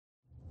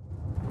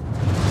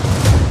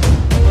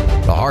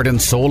heart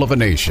and soul of a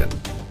nation,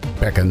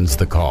 beckons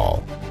the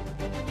call.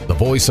 The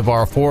voice of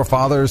our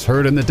forefathers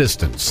heard in the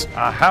distance.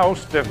 A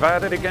house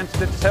divided against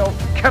itself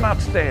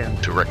cannot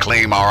stand. To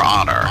reclaim our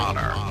honor,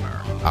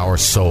 our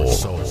soul.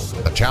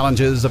 The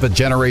challenges of a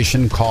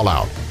generation call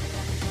out.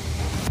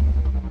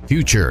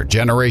 Future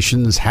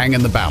generations hang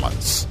in the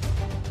balance.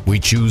 We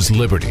choose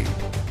liberty.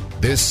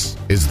 This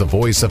is the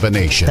voice of a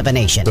nation. Of a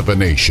nation. Of a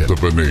nation.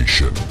 Of a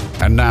nation.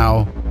 And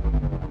now,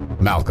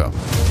 Malcolm.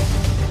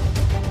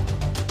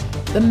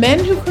 The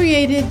men who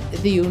created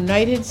the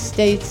United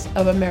States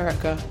of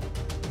America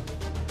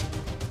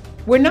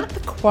were not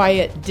the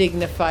quiet,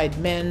 dignified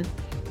men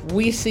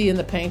we see in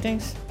the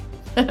paintings.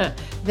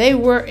 They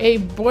were a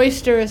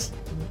boisterous,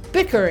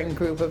 bickering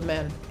group of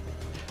men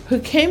who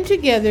came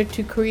together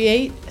to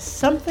create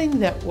something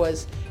that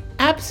was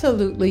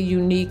absolutely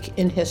unique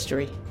in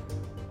history.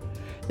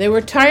 They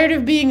were tired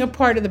of being a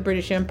part of the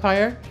British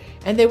Empire,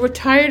 and they were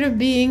tired of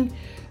being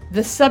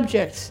the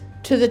subjects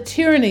to the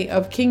tyranny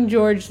of King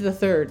George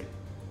III.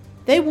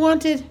 They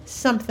wanted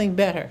something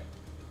better.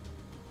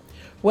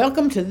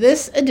 Welcome to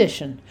this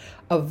edition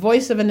of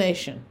Voice of a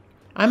Nation.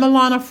 I'm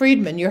Alana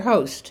Friedman, your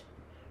host.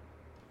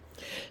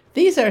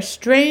 These are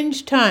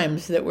strange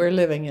times that we're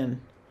living in.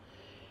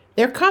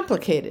 They're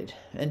complicated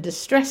and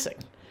distressing,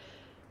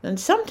 and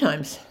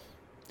sometimes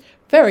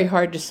very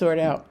hard to sort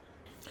out.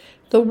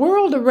 The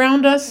world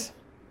around us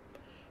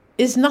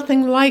is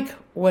nothing like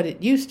what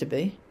it used to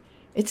be.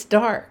 It's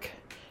dark,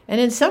 and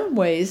in some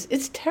ways,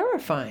 it's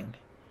terrifying.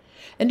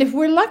 And if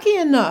we're lucky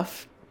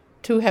enough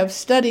to have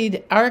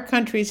studied our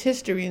country's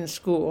history in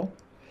school,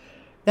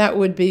 that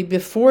would be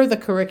before the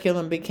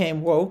curriculum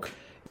became woke,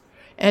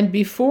 and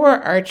before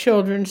our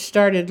children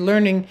started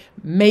learning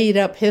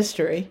made-up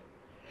history,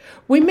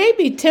 we may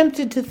be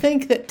tempted to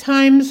think that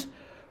times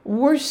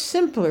were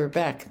simpler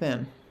back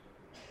then.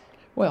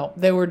 Well,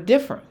 they were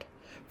different,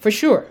 for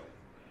sure.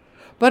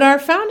 But our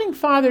founding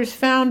fathers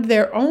found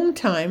their own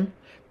time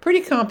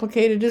pretty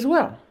complicated as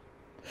well.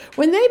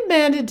 When they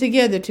banded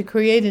together to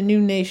create a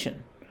new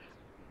nation,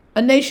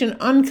 a nation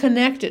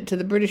unconnected to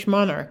the British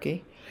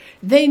monarchy,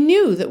 they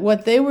knew that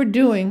what they were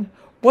doing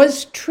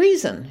was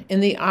treason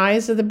in the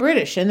eyes of the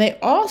British, and they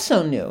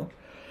also knew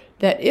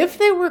that if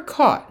they were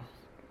caught,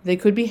 they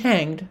could be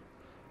hanged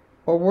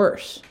or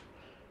worse.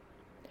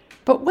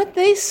 But what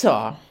they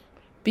saw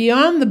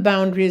beyond the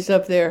boundaries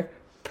of their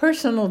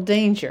personal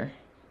danger,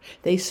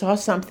 they saw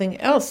something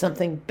else,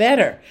 something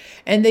better,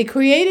 and they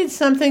created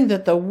something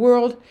that the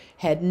world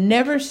had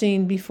never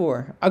seen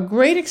before. A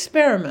great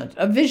experiment,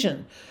 a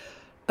vision,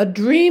 a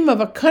dream of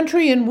a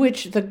country in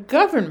which the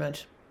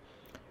government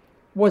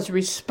was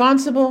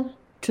responsible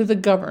to the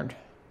governed.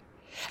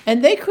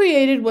 And they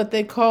created what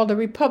they called a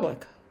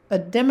republic, a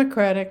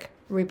democratic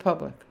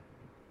republic.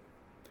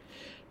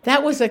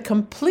 That was a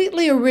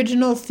completely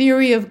original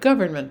theory of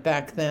government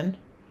back then.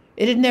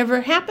 It had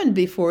never happened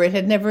before. It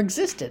had never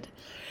existed.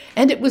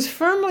 And it was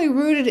firmly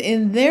rooted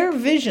in their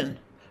vision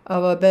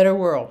of a better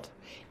world.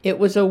 It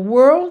was a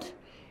world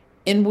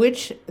in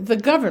which the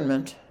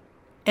government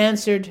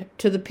answered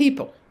to the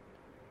people,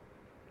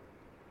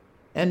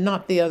 and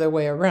not the other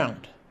way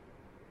around.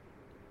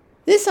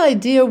 This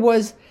idea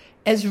was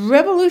as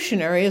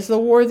revolutionary as the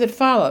war that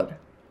followed,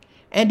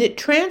 and it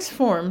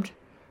transformed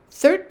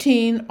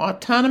 13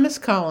 autonomous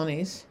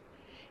colonies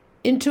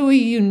into a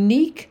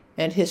unique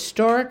and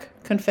historic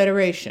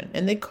confederation,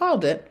 and they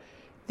called it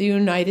the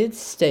United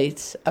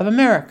States of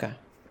America.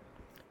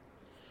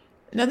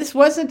 Now, this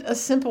wasn't a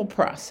simple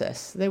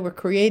process. They were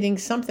creating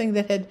something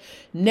that had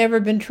never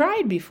been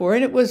tried before,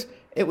 and it was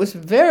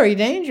very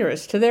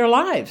dangerous to their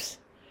lives.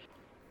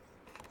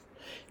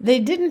 They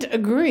didn't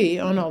agree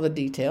on all the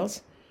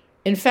details.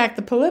 In fact,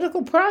 the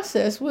political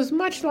process was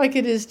much like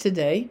it is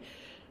today.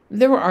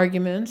 There were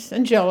arguments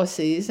and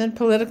jealousies and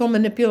political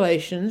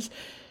manipulations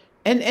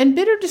and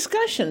bitter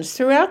discussions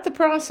throughout the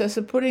process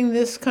of putting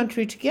this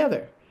country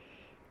together.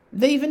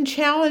 They even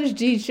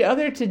challenged each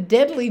other to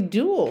deadly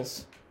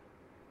duels.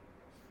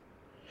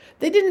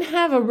 They didn't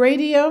have a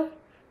radio,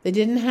 they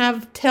didn't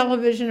have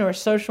television or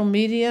social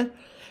media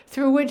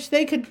through which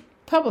they could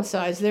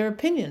publicize their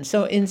opinions.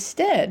 So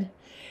instead,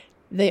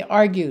 they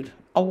argued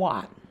a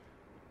lot.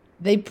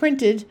 They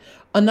printed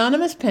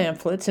anonymous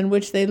pamphlets in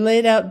which they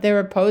laid out their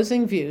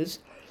opposing views,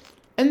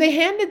 and they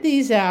handed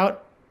these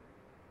out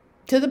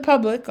to the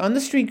public on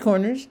the street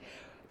corners,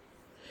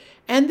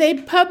 and they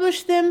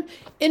published them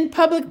in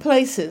public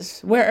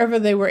places wherever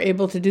they were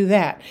able to do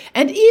that.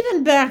 And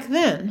even back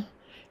then,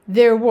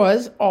 there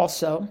was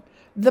also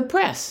the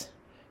press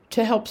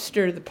to help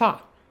stir the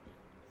pot.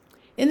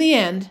 In the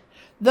end,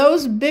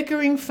 those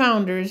bickering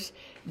founders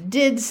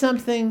did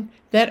something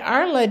that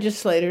our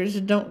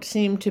legislators don't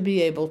seem to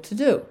be able to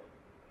do.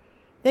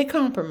 They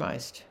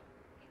compromised.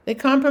 They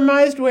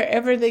compromised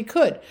wherever they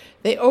could.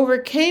 They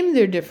overcame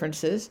their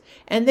differences,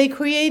 and they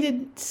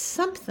created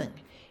something.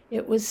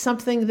 It was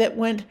something that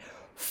went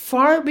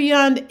far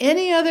beyond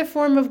any other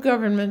form of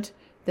government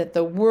that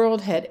the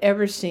world had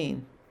ever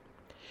seen.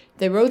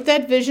 They wrote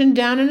that vision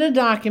down in a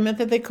document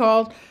that they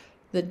called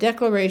the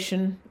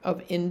Declaration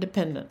of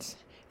Independence.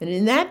 And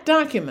in that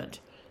document,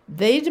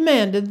 They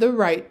demanded the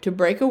right to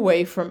break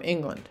away from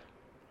England.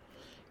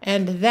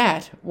 And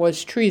that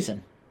was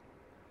treason.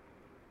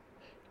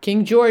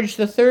 King George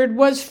III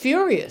was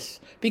furious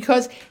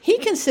because he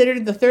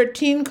considered the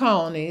 13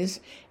 colonies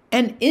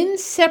an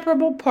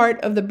inseparable part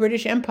of the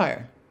British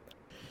Empire.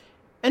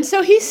 And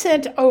so he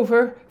sent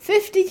over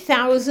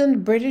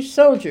 50,000 British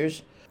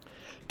soldiers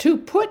to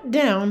put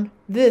down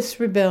this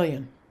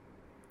rebellion.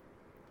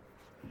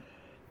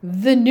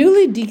 The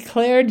newly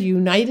declared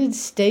United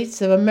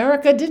States of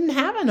America didn't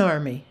have an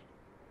army.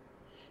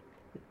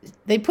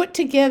 They put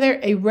together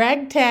a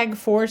ragtag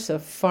force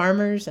of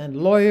farmers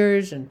and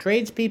lawyers and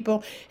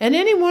tradespeople and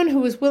anyone who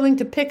was willing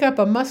to pick up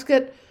a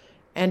musket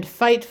and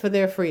fight for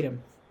their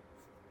freedom.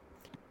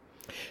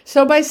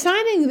 So by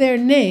signing their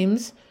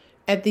names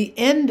at the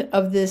end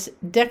of this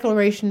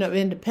Declaration of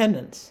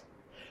Independence,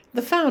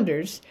 the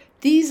founders,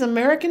 these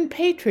American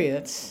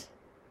patriots,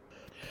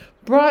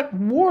 brought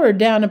war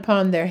down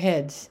upon their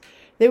heads.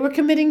 They were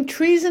committing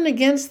treason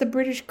against the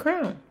British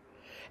crown,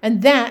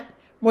 and that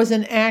was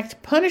an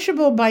act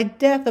punishable by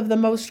death of the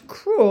most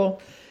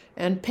cruel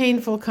and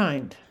painful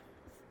kind.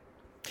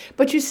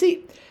 But you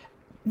see,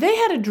 they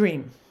had a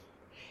dream.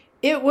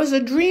 It was a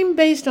dream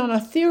based on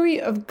a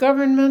theory of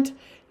government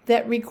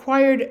that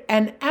required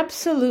an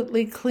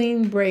absolutely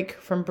clean break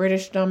from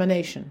British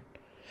domination.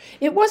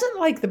 It wasn't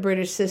like the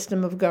British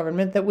system of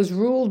government that was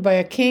ruled by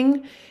a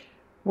king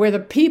where the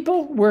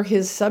people were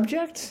his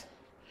subjects.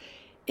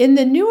 In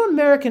the new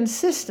American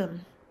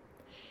system,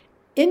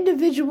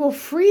 individual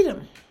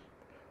freedom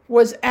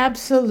was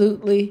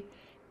absolutely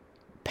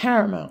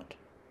paramount,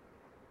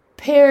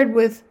 paired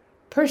with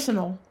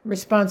personal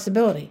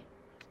responsibility.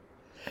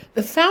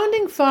 The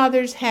founding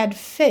fathers had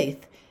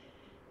faith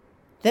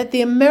that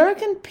the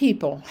American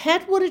people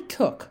had what it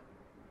took,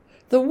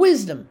 the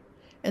wisdom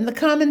and the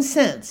common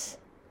sense,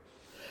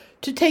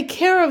 to take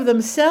care of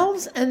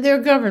themselves and their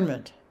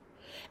government.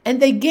 And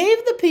they gave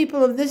the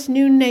people of this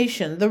new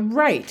nation the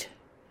right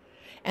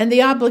and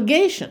the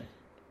obligation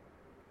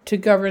to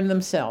govern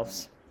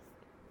themselves.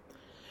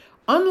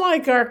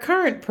 Unlike our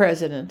current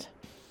president,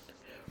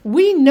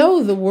 we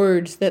know the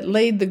words that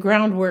laid the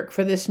groundwork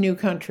for this new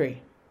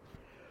country.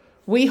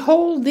 We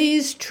hold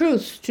these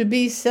truths to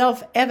be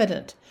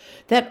self-evident,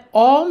 that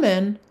all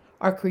men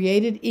are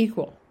created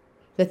equal,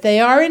 that they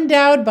are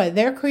endowed by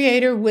their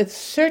Creator with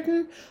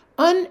certain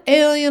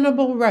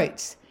unalienable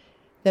rights,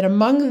 that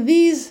among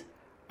these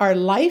are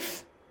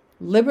life,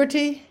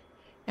 liberty,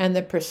 and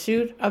the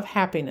pursuit of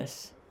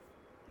happiness.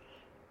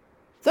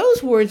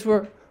 Those words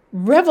were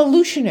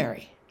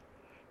revolutionary.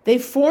 They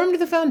formed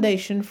the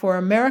foundation for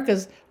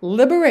America's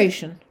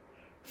liberation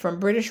from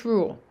British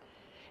rule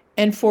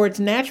and for its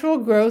natural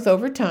growth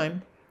over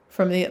time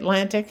from the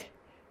Atlantic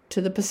to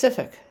the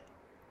Pacific.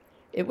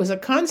 It was a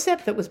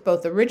concept that was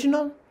both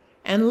original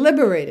and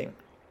liberating,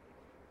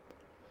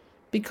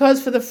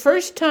 because for the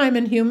first time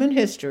in human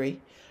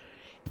history,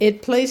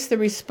 it placed the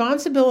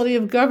responsibility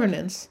of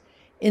governance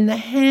in the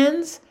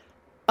hands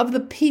of the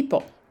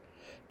people,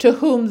 to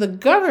whom the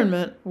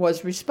government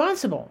was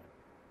responsible.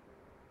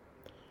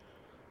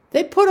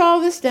 They put all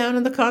this down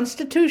in the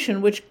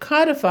Constitution, which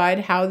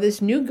codified how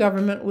this new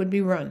government would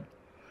be run.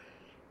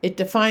 It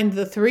defined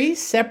the 3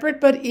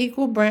 separate but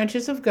equal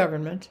branches of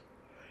government,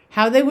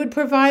 how they would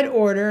provide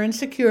order and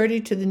security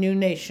to the new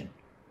nation,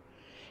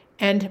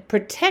 and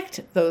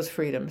protect those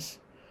freedoms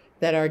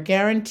that are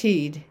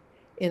guaranteed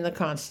in the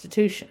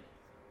Constitution.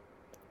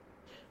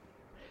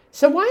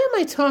 So why am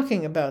I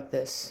talking about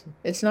this?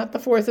 It's not the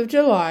 4th of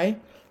July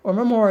or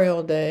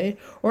Memorial Day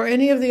or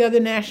any of the other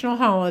national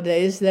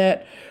holidays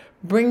that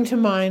bring to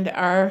mind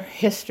our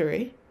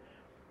history.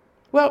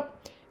 Well,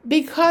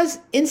 because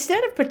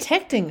instead of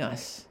protecting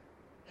us,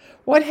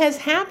 what has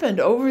happened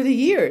over the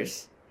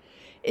years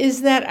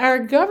is that our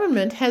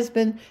government has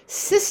been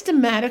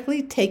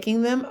systematically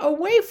taking them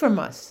away from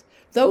us,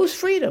 those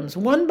freedoms,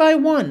 one by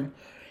one,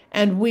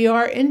 and we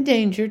are in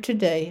danger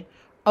today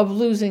of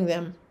losing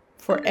them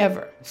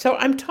forever. So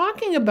I'm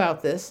talking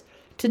about this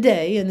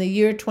today in the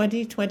year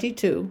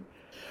 2022,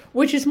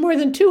 which is more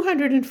than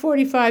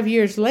 245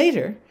 years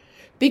later,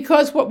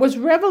 because what was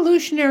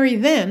revolutionary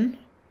then,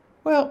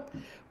 well,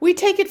 we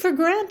take it for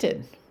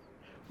granted.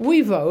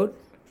 We vote,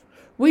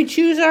 we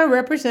choose our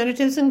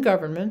representatives in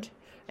government,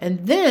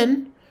 and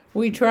then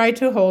we try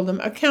to hold them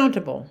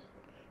accountable.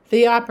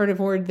 The operative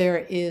word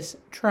there is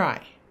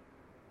try.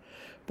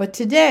 But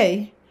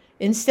today,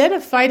 instead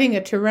of fighting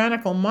a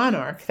tyrannical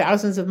monarch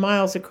thousands of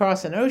miles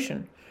across an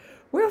ocean,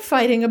 we're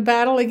fighting a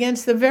battle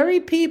against the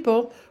very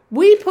people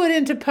we put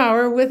into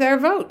power with our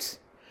votes.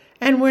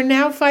 And we're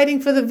now fighting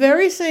for the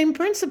very same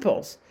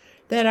principles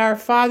that our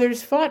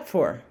fathers fought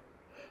for.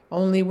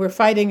 Only we're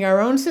fighting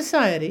our own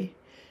society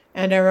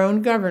and our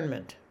own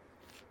government.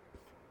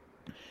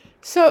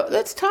 So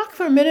let's talk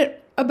for a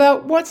minute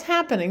about what's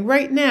happening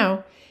right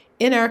now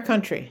in our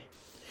country.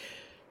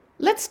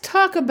 Let's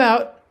talk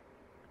about,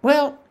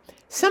 well,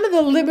 some of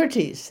the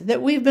liberties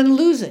that we've been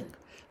losing,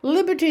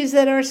 liberties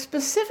that are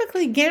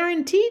specifically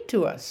guaranteed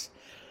to us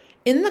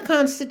in the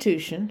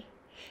Constitution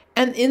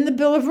and in the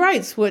Bill of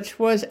Rights, which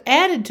was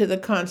added to the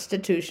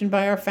Constitution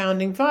by our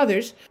founding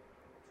fathers.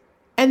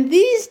 And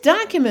these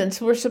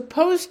documents were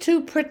supposed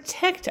to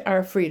protect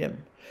our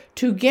freedom,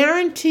 to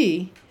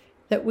guarantee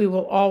that we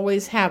will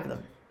always have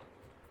them.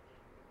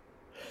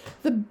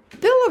 The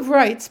Bill of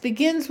Rights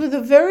begins with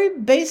the very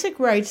basic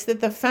rights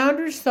that the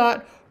founders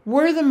thought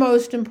were the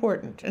most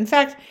important. In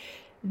fact,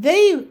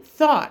 they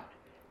thought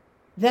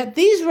that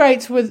these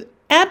rights were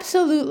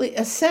absolutely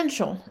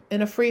essential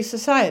in a free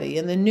society,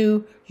 in the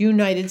new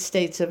United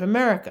States of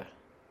America.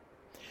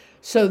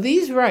 So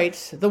these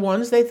rights, the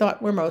ones they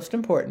thought were most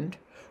important,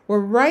 were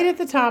right at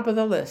the top of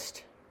the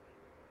list.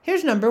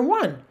 Here's number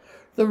 1,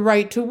 the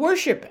right to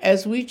worship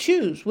as we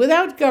choose,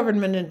 without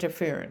government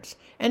interference,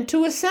 and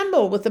to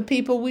assemble with the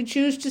people we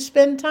choose to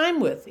spend time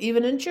with,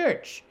 even in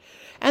church,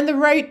 and the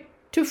right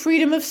to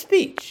freedom of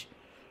speech,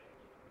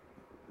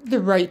 the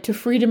right to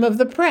freedom of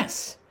the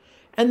press,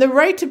 and the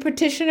right to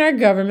petition our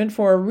government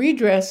for a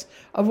redress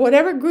of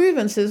whatever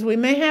grievances we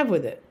may have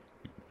with it.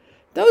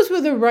 Those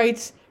were the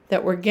rights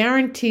that were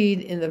guaranteed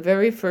in the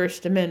very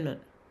First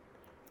Amendment.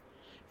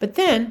 But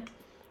then,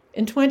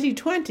 in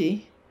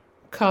 2020,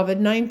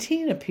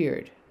 COVID-19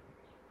 appeared.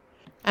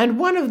 And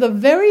one of the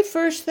very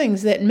first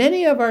things that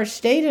many of our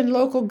state and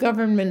local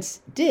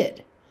governments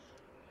did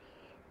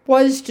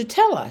was to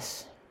tell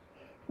us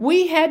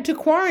we had to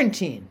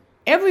quarantine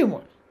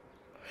everyone.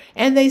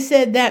 And they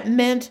said that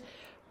meant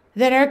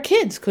that our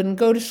kids couldn't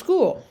go to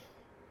school.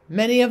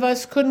 Many of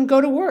us couldn't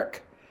go to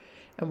work,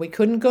 and we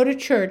couldn't go to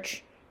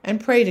church and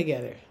pray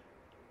together.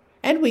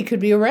 And we could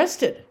be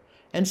arrested,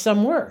 and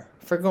some were,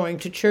 for going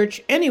to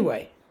church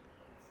anyway.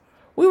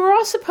 We were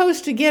all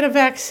supposed to get a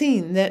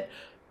vaccine that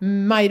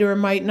might or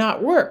might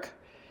not work,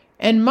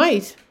 and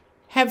might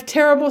have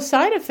terrible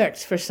side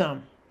effects for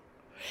some.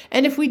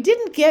 And if we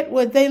didn't get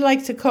what they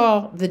like to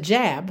call the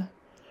jab,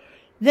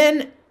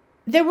 then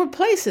there were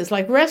places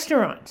like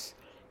restaurants,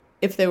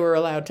 if they were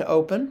allowed to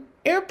open,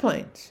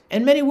 airplanes,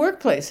 and many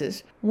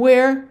workplaces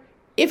where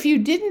if you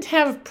didn't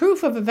have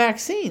proof of a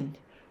vaccine,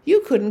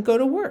 you couldn't go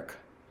to work.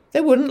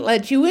 They wouldn't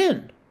let you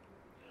in.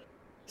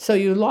 So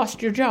you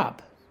lost your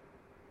job.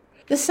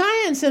 The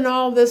science in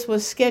all this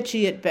was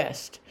sketchy at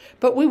best,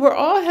 but we were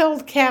all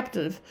held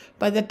captive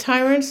by the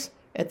tyrants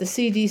at the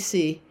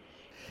CDC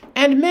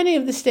and many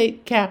of the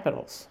state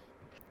capitals.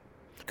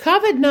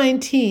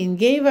 COVID-19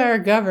 gave our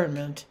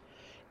government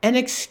an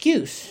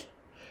excuse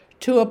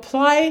to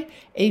apply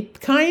a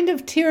kind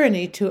of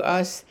tyranny to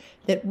us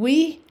that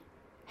we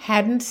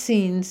hadn't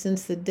seen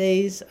since the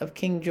days of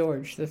King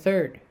George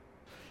III.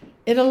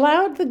 It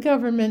allowed the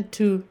government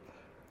to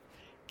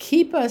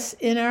keep us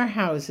in our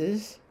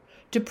houses,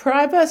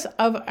 deprive us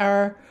of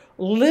our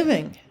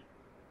living,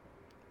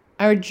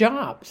 our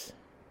jobs,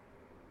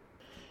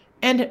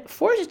 and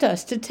forced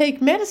us to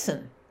take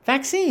medicine,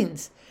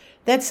 vaccines,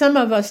 that some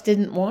of us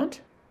didn't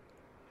want,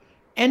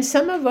 and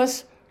some of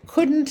us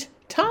couldn't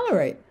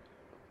tolerate.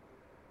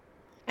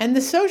 And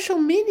the social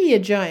media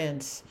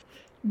giants,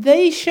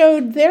 they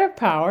showed their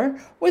power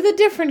with a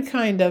different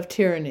kind of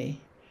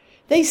tyranny.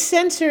 They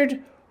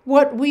censored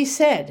what we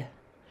said.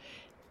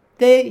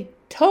 They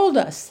told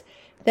us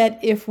that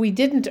if we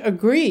didn't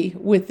agree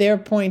with their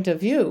point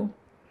of view,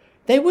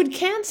 they would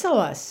cancel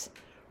us.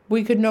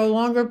 We could no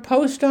longer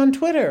post on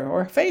Twitter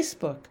or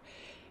Facebook.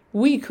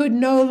 We could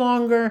no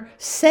longer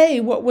say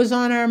what was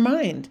on our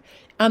mind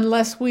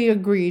unless we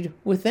agreed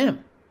with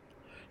them.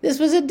 This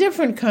was a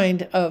different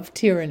kind of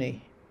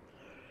tyranny.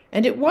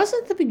 And it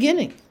wasn't the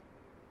beginning,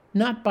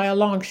 not by a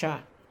long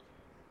shot.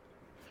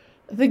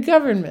 The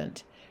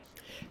government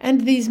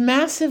and these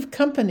massive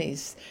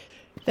companies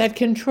that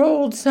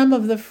controlled some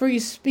of the free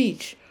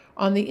speech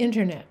on the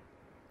internet,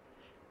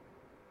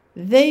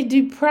 they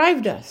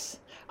deprived us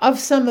of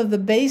some of the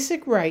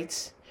basic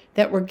rights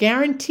that were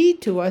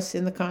guaranteed to us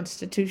in the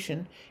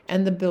Constitution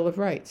and the Bill of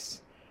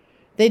Rights.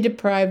 They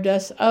deprived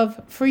us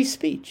of free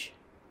speech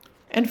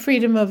and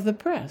freedom of the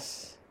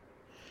press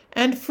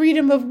and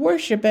freedom of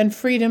worship and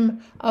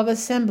freedom of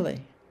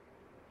assembly.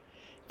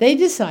 They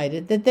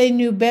decided that they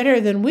knew better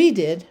than we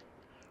did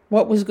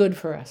what was good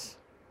for us.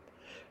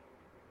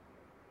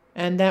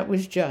 And that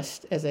was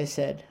just, as I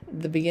said,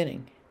 the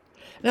beginning.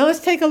 Now let's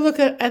take a look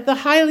at the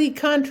highly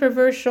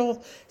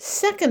controversial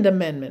Second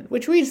Amendment,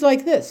 which reads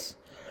like this: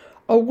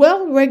 a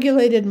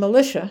well-regulated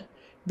militia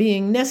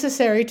being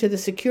necessary to the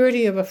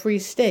security of a free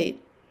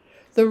state,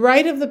 the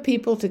right of the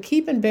people to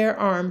keep and bear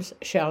arms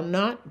shall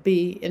not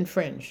be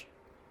infringed.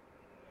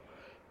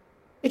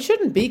 It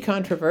shouldn't be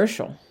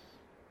controversial.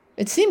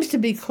 It seems to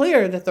be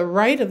clear that the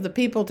right of the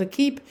people to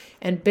keep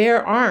and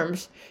bear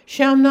arms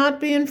shall not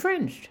be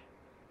infringed.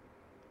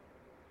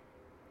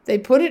 They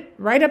put it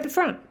right up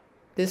front.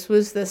 This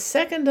was the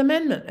Second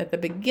Amendment at the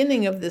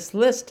beginning of this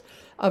list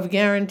of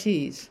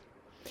guarantees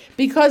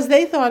because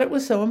they thought it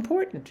was so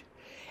important.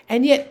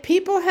 And yet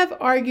people have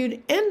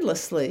argued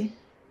endlessly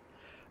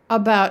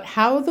about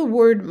how the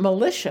word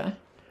militia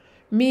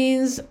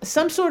means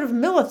some sort of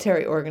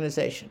military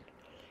organization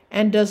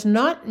and does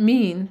not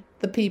mean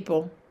the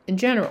people in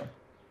general.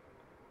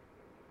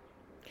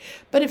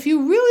 But if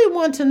you really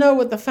want to know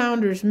what the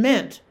founders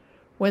meant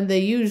when they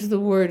use the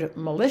word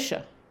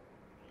militia.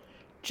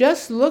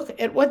 Just look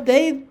at what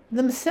they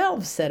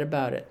themselves said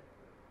about it.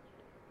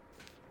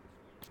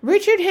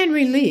 Richard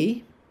Henry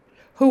Lee,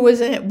 who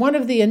was one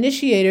of the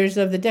initiators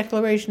of the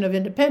Declaration of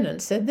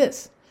Independence, said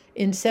this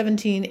in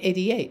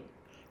 1788,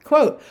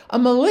 quote, "A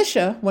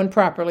militia, when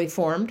properly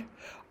formed,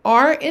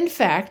 are in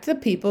fact the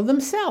people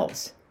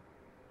themselves,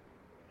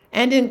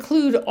 and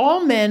include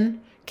all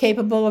men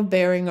capable of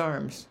bearing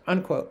arms,"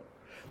 unquote.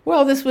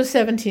 Well, this was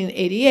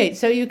 1788,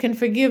 so you can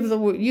forgive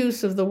the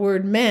use of the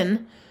word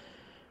men,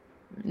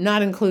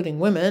 not including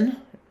women.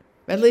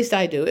 At least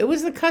I do. It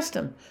was the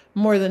custom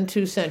more than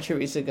 2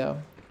 centuries ago.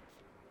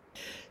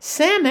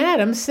 Sam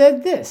Adams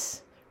said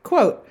this,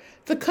 quote,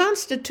 "The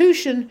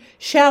Constitution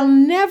shall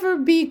never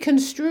be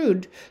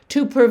construed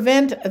to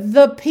prevent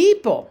the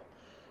people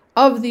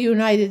of the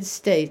United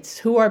States,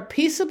 who are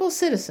peaceable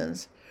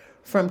citizens,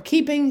 from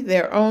keeping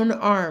their own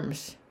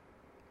arms,"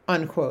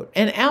 unquote.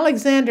 And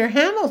Alexander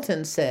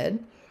Hamilton said,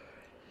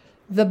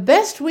 "The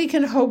best we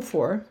can hope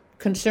for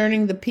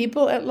concerning the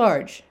people at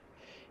large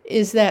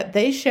is that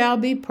they shall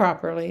be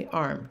properly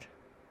armed."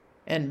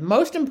 And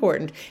most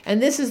important,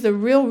 and this is the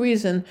real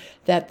reason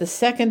that the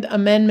Second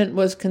Amendment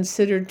was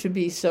considered to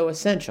be so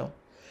essential,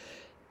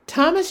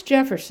 Thomas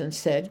Jefferson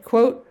said,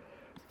 quote,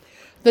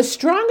 "The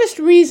strongest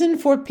reason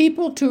for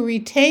people to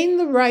retain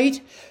the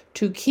right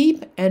to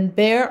keep and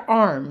bear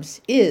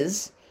arms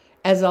is,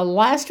 as a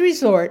last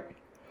resort,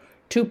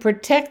 to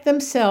protect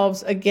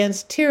themselves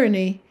against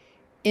tyranny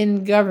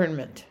in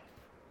government,"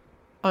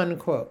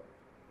 unquote.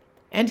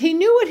 And he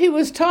knew what he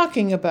was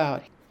talking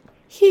about.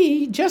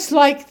 He, just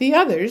like the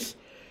others,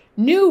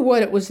 knew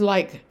what it was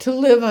like to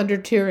live under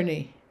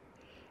tyranny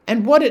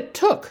and what it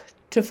took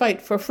to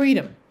fight for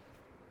freedom.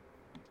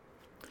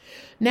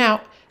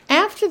 Now,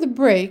 after the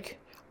break,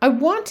 I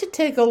want to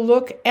take a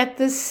look at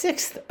the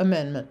Sixth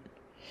Amendment.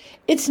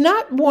 It's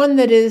not one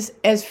that is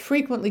as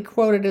frequently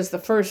quoted as the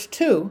first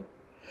two,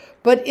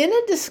 but in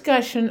a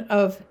discussion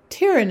of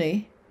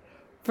tyranny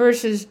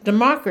versus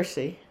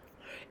democracy,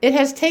 it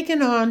has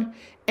taken on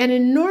an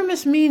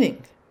enormous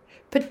meaning,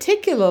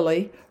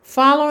 particularly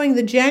following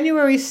the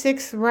January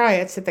 6th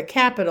riots at the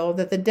Capitol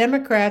that the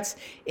Democrats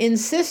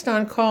insist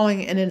on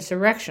calling an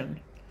insurrection,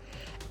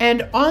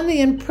 and on the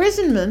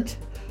imprisonment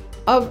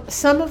of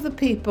some of the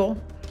people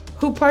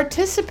who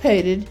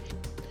participated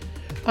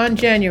on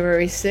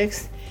January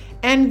 6th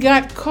and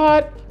got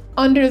caught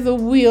under the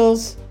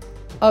wheels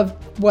of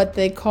what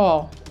they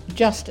call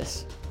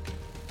justice.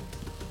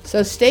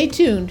 So stay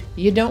tuned.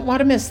 You don't want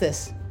to miss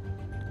this.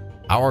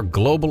 Our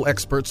global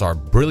experts are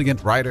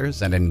brilliant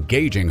writers and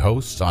engaging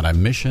hosts on a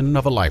mission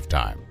of a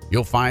lifetime.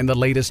 You'll find the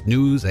latest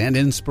news and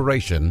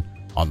inspiration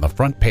on the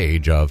front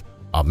page of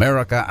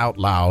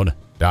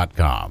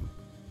AmericaOutloud.com.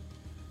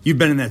 You've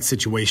been in that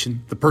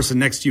situation. The person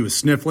next to you is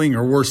sniffling,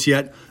 or worse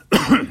yet,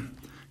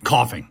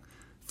 coughing.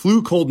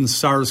 Flu, cold, and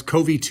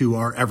SARS-CoV-2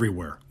 are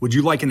everywhere. Would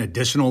you like an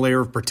additional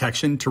layer of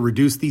protection to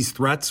reduce these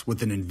threats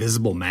with an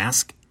invisible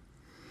mask?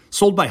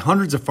 Sold by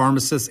hundreds of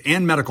pharmacists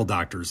and medical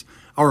doctors,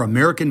 our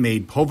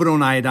American-made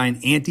povidone iodine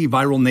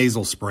antiviral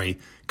nasal spray,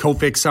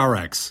 Cofix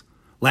RX,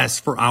 lasts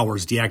for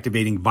hours,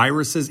 deactivating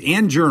viruses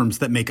and germs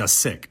that make us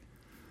sick.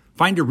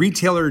 Find a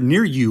retailer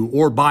near you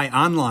or buy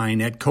online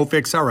at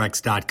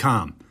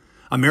CofixRx.com.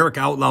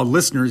 America Out Loud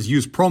listeners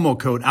use promo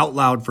code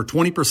OUTLOUD for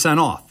 20%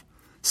 off.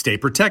 Stay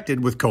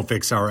protected with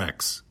Cofix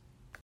RX.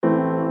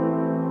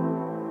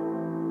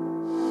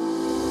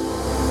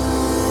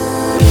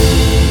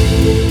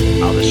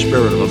 The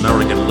spirit of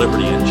American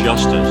liberty and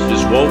justice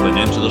is woven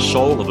into the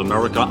soul of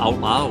America Out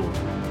Loud.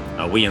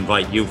 We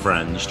invite you,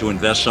 friends, to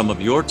invest some of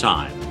your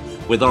time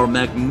with our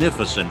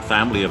magnificent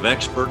family of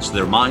experts,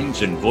 their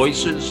minds and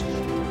voices.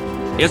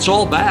 It's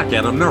all back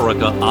at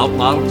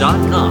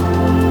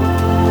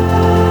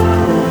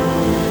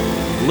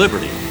AmericaOutloud.com.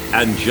 Liberty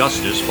and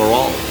justice for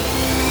all.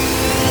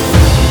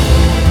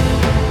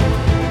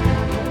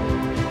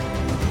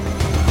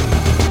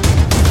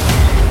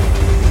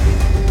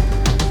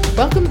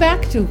 Welcome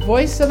back to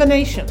Voice of a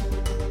Nation.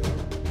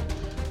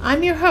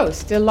 I'm your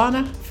host,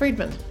 Ilana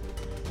Friedman.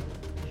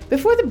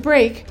 Before the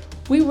break,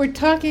 we were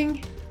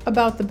talking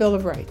about the Bill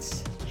of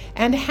Rights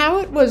and how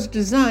it was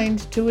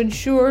designed to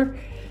ensure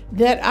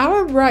that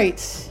our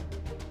rights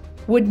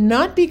would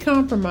not be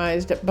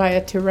compromised by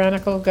a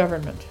tyrannical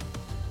government.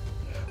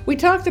 We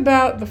talked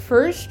about the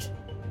First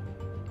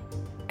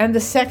and the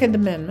Second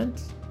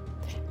Amendments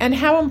and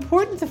how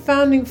important the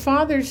Founding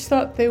Fathers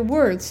thought they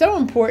were. So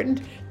important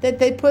that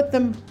they put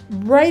them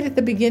right at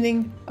the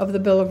beginning of the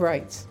Bill of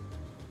Rights.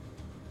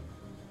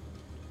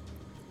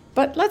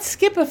 But let's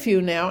skip a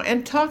few now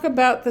and talk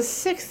about the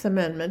Sixth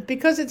Amendment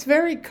because it's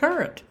very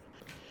current.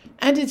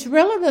 And it's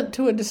relevant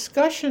to a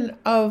discussion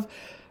of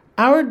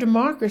our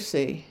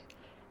democracy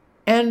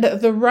and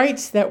the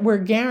rights that were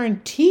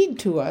guaranteed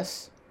to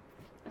us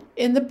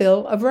in the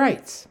Bill of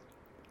Rights.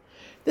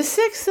 The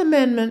Sixth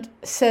Amendment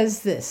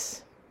says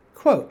this,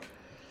 quote,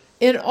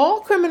 "In all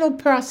criminal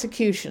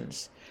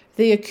prosecutions,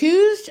 the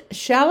accused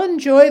shall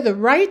enjoy the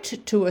right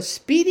to a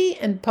speedy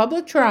and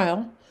public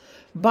trial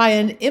by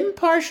an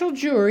impartial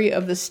jury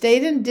of the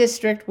state and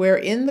district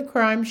wherein the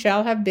crime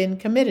shall have been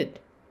committed.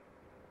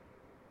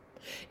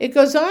 It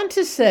goes on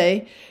to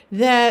say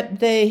that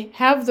they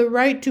have the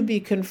right to be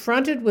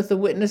confronted with the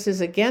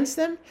witnesses against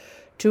them,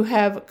 to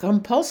have a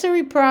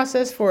compulsory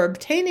process for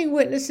obtaining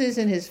witnesses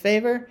in his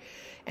favor,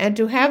 and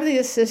to have the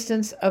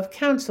assistance of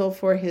counsel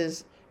for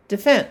his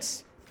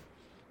defense.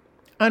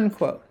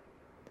 Unquote.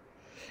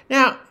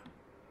 Now,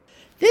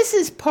 this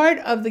is part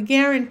of the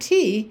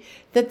guarantee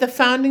that the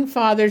Founding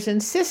Fathers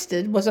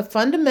insisted was a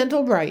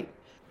fundamental right: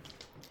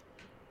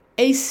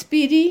 a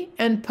speedy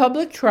and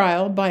public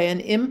trial by an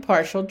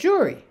impartial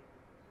jury.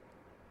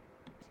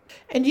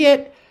 And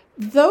yet,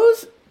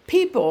 those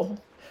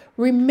people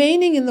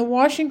remaining in the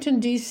Washington,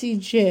 D.C.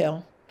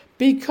 jail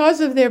because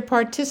of their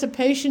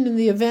participation in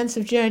the events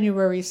of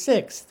January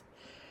 6th,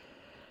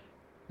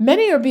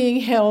 many are being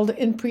held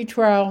in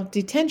pretrial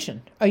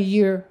detention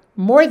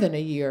more than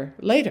a year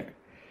later.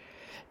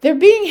 They're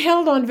being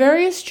held on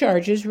various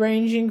charges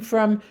ranging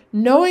from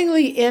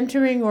knowingly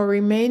entering or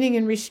remaining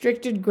in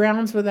restricted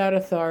grounds without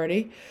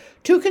authority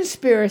to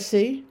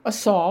conspiracy,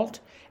 assault,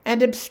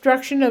 and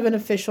obstruction of an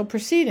official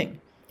proceeding.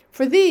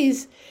 For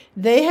these,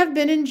 they have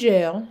been in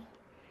jail,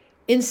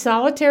 in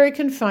solitary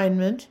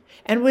confinement,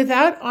 and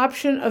without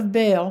option of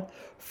bail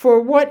for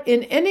what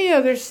in any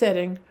other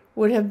setting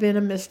would have been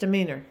a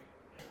misdemeanor.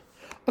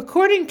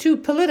 According to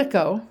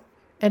Politico,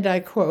 and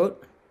I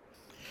quote,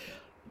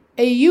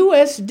 a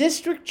U.S.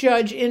 district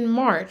judge in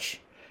March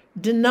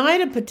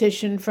denied a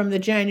petition from the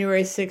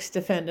January 6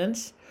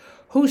 defendants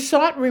who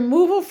sought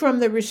removal from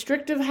the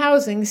restrictive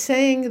housing,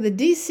 saying the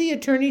D.C.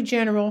 Attorney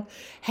General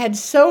had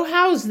so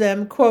housed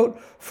them,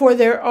 quote, for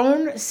their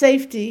own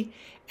safety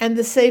and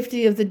the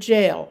safety of the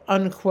jail,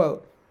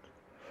 unquote.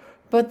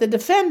 But the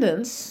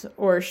defendants,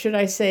 or should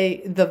I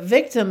say the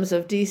victims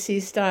of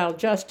D.C.-style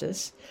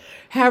justice,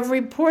 have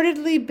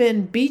reportedly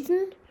been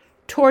beaten,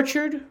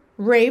 tortured,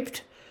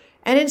 raped,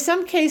 and in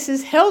some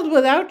cases held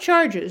without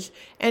charges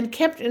and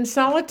kept in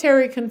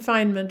solitary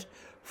confinement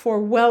for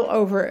well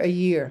over a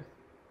year.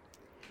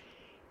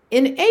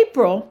 In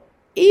April,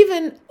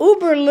 even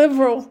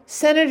uber-liberal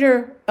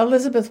Senator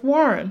Elizabeth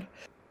Warren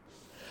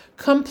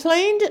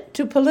complained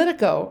to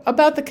Politico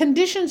about the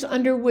conditions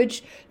under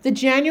which the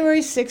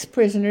January 6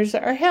 prisoners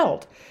are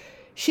held.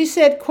 She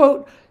said,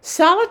 quote,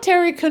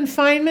 solitary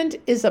confinement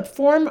is a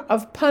form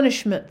of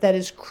punishment that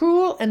is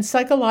cruel and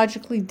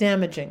psychologically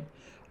damaging,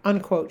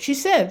 unquote. She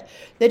said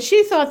that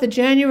she thought the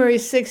January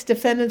 6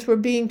 defendants were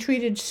being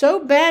treated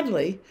so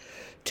badly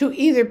to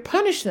either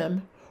punish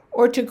them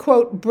or to,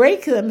 quote,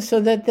 break them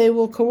so that they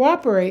will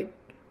cooperate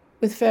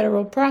with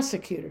federal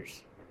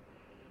prosecutors.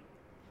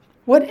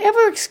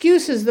 Whatever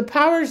excuses the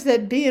powers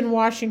that be in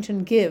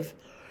Washington give,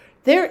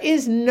 there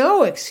is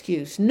no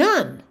excuse,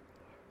 none,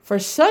 for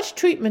such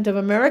treatment of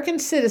American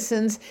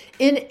citizens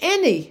in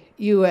any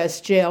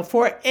U.S. jail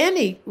for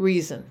any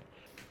reason.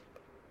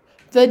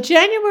 The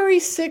January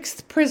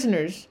 6th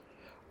prisoners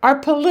are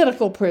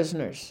political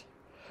prisoners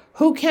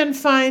who can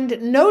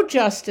find no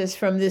justice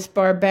from this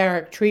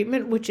barbaric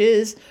treatment, which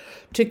is,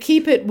 to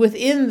keep it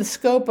within the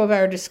scope of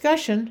our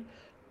discussion,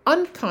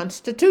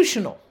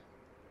 unconstitutional.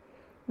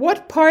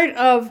 What part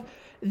of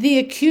the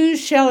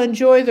accused shall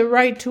enjoy the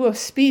right to a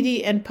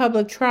speedy and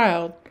public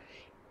trial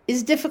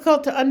is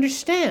difficult to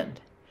understand.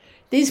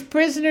 These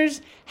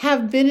prisoners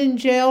have been in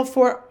jail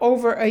for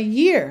over a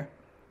year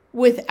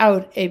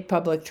without a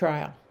public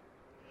trial.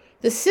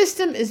 The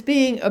system is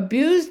being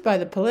abused by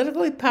the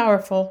politically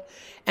powerful,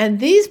 and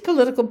these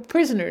political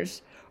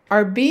prisoners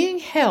are being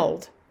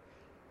held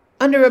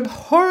under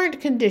abhorrent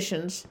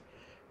conditions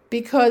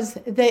because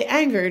they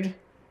angered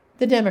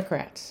the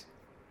Democrats.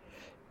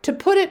 To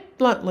put it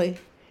bluntly,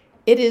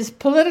 it is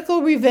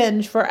political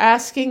revenge for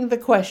asking the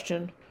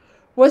question,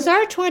 was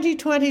our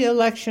 2020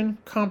 election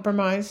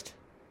compromised?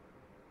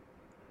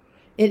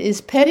 It is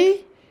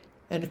petty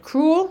and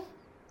cruel,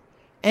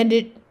 and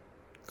it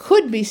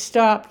could be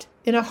stopped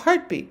in a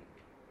heartbeat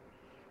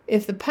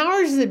if the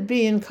powers that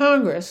be in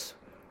Congress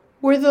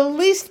were the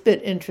least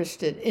bit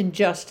interested in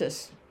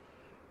justice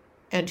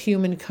and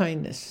human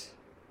kindness.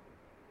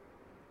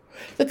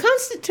 The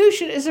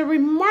Constitution is a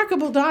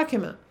remarkable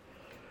document,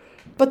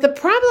 but the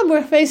problem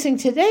we're facing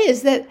today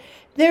is that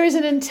there is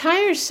an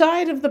entire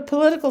side of the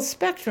political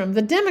spectrum,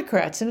 the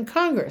Democrats in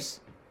Congress,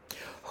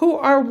 who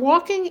are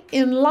walking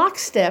in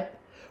lockstep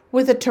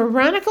with a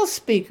tyrannical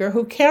speaker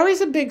who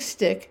carries a big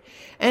stick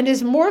and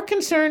is more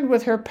concerned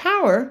with her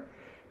power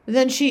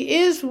than she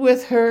is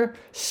with her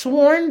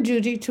sworn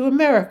duty to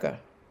America.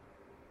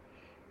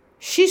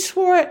 She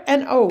swore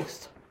an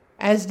oath,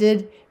 as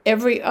did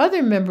every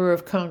other member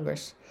of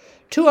Congress,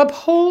 to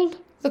uphold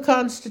the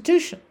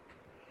Constitution.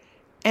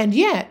 And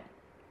yet,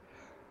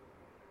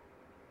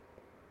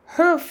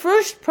 her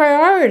first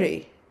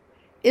priority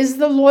is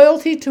the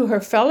loyalty to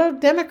her fellow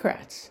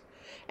Democrats,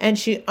 and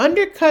she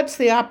undercuts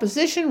the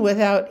opposition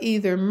without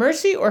either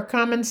mercy or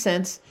common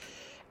sense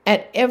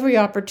at every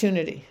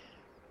opportunity.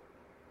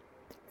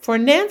 For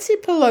Nancy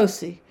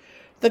Pelosi,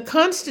 the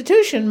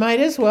Constitution might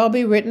as well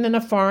be written in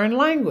a foreign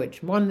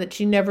language, one that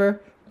she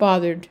never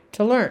bothered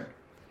to learn.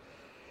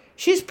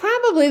 She's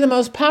probably the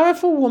most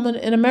powerful woman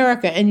in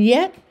America, and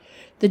yet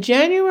the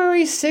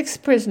January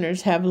 6th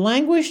prisoners have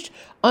languished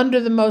under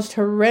the most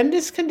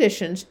horrendous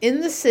conditions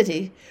in the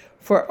city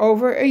for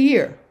over a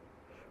year,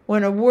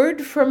 when a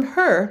word from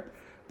her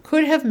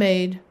could have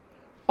made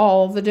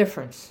all the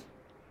difference.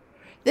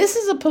 This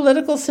is a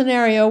political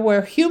scenario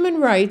where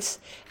human rights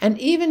and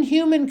even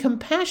human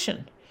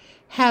compassion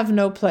have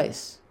no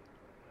place.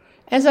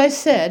 As I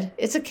said,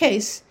 it's a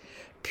case,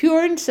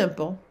 pure and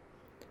simple,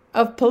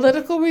 of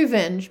political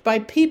revenge by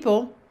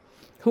people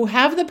who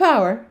have the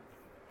power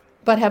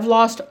but have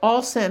lost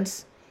all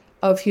sense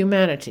of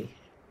humanity.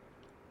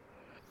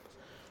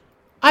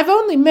 I've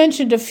only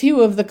mentioned a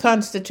few of the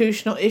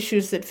constitutional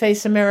issues that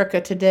face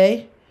America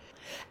today,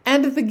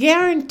 and the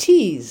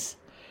guarantees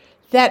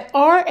that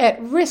are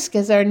at risk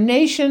as our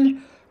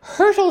nation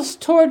hurtles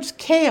towards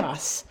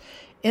chaos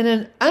in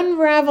an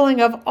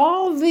unraveling of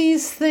all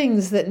these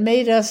things that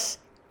made us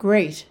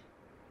great.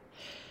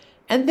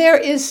 And there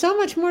is so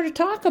much more to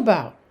talk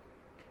about.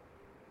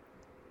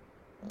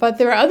 But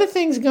there are other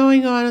things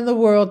going on in the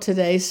world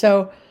today,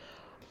 so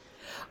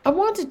I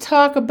want to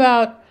talk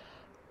about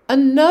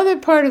another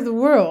part of the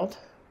world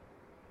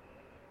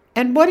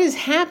and what is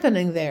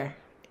happening there.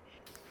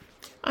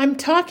 I'm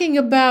talking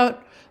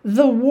about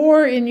the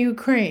war in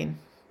Ukraine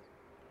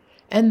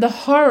and the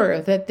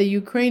horror that the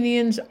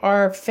Ukrainians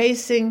are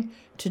facing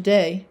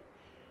today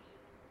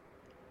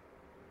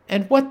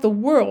and what the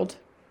world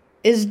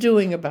is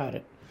doing about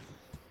it.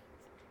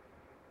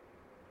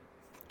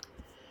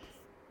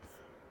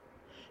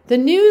 The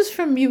news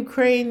from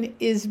Ukraine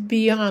is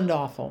beyond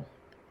awful.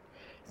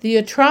 The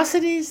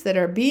atrocities that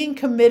are being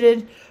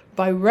committed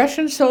by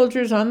Russian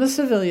soldiers on the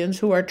civilians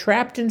who are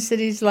trapped in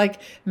cities like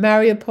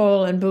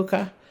Mariupol and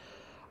Bucha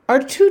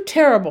are too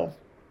terrible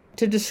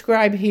to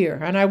describe here,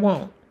 and I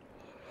won't.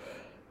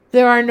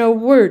 There are no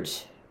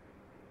words,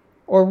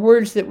 or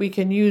words that we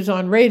can use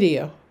on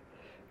radio,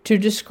 to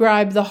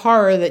describe the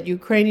horror that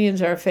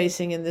Ukrainians are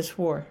facing in this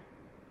war.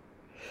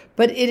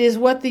 But it is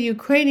what the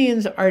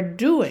Ukrainians are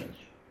doing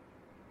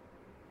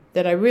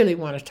that I really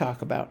want to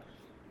talk about.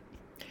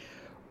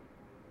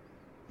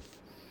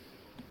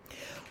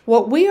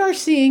 What we are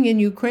seeing in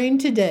Ukraine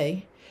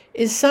today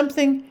is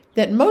something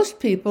that most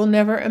people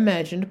never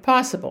imagined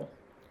possible.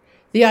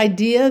 The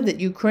idea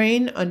that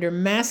Ukraine, under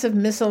massive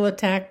missile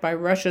attack by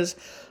Russia's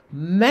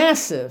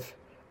massive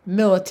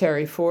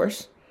military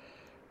force,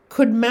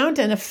 could mount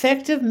an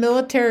effective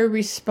military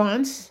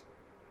response,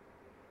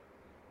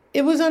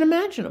 it was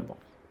unimaginable.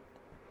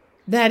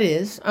 That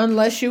is,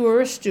 unless you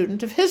were a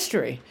student of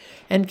history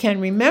and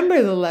can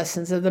remember the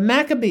lessons of the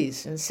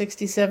Maccabees in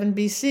 67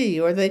 BC,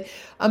 or the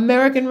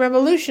American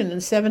Revolution in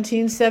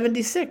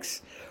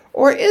 1776,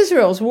 or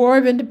Israel's War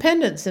of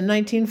Independence in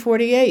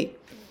 1948,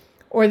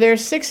 or their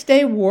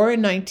Six-Day War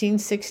in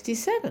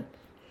 1967.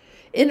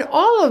 In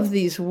all of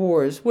these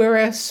wars, where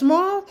a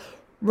small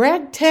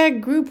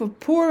ragtag group of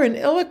poor and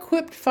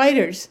ill-equipped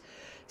fighters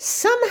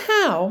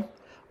somehow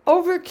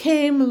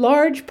overcame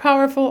large,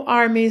 powerful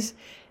armies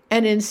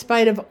and, in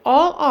spite of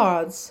all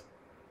odds,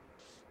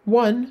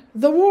 won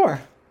the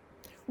war.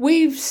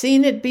 We've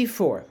seen it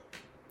before.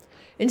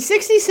 In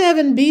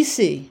 67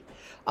 BC,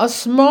 a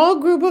small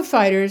group of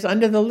fighters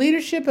under the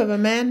leadership of a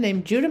man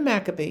named Judah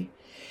Maccabee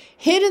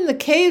hid in the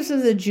caves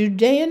of the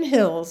Judean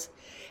hills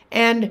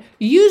and,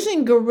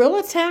 using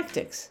guerrilla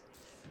tactics,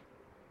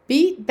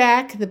 beat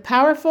back the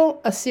powerful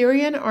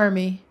Assyrian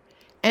army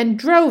and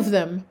drove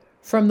them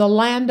from the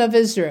land of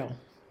Israel.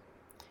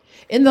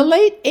 In the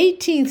late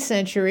 18th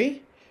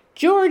century,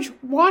 George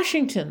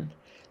Washington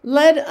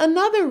led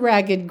another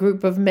ragged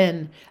group of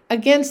men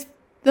against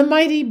the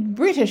mighty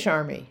British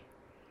army,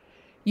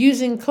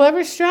 using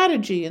clever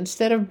strategy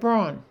instead of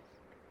brawn.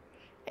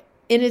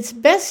 In its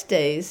best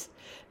days,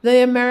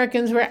 the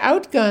Americans were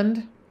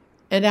outgunned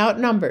and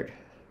outnumbered,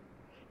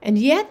 and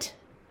yet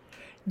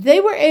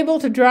they were able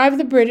to drive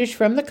the British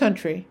from the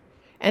country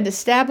and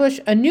establish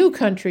a new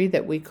country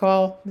that we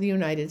call the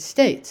United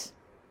States.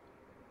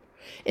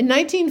 In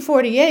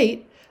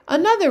 1948,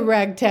 another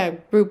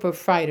ragtag group of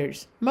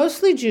fighters,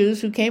 mostly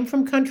Jews who came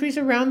from countries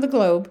around the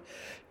globe,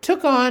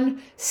 took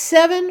on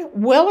 7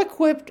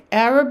 well-equipped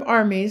Arab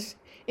armies,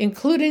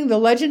 including the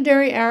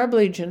legendary Arab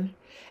Legion,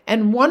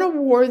 and won a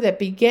war that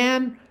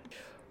began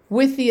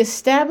with the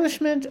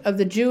establishment of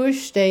the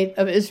Jewish state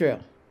of Israel.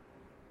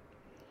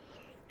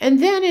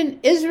 And then in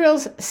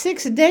Israel's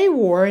Six-Day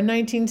War in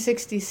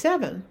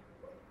 1967,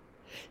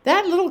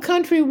 that little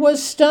country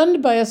was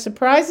stunned by a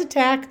surprise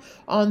attack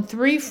on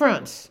 3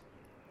 fronts: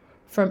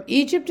 from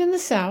Egypt in the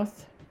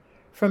south,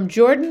 from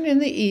Jordan in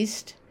the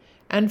east,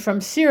 and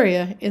from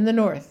Syria in the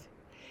north.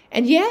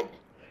 And yet,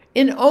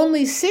 in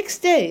only 6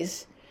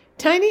 days,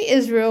 tiny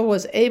Israel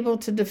was able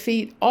to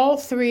defeat all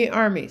 3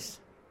 armies.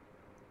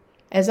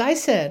 As I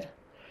said,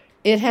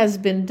 it has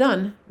been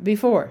done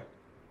before.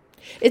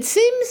 It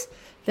seems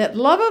that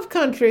love of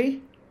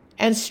country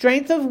and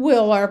strength of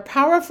will are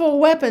powerful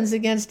weapons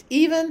against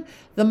even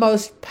the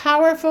most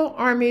powerful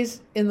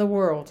armies in the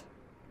world.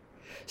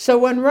 So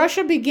when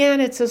Russia began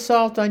its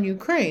assault on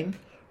Ukraine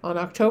on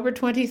October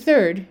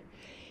 23rd,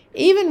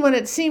 even when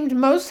it seemed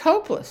most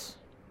hopeless.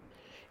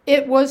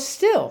 It was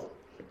still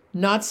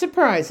not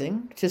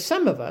surprising to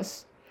some of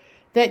us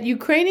that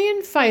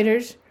Ukrainian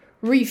fighters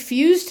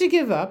refused to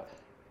give up,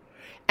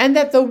 and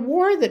that the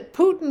war that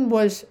Putin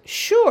was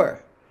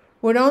sure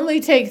would only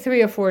take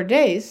 3 or 4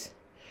 days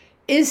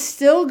is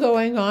still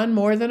going on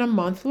more than a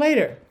month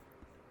later.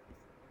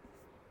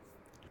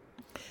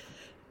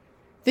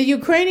 The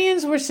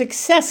Ukrainians were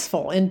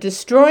successful in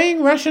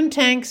destroying Russian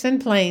tanks and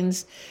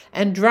planes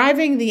and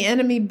driving the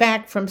enemy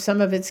back from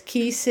some of its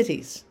key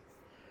cities.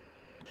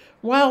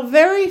 While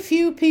very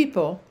few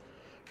people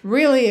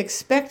really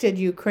expected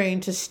Ukraine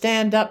to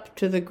stand up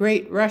to the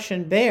great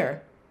Russian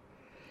bear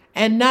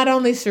and not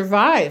only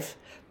survive,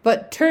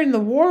 but turn the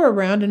war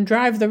around and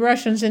drive the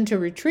Russians into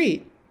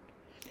retreat,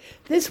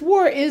 this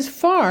war is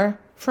far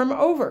from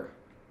over.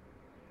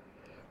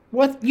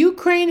 What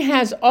Ukraine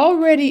has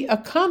already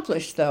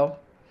accomplished, though,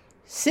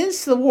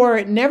 since the war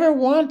it never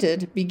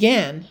wanted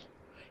began,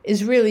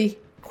 is really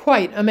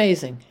quite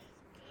amazing.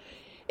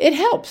 It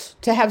helps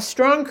to have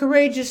strong,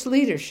 courageous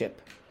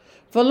leadership.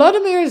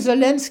 Volodymyr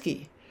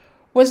Zelensky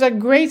was a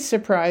great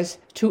surprise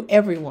to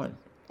everyone.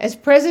 As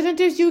president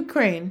of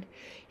Ukraine,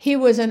 he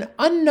was an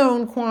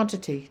unknown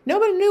quantity.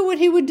 Nobody knew what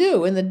he would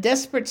do in the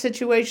desperate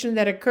situation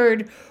that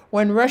occurred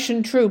when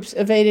Russian troops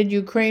invaded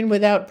Ukraine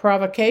without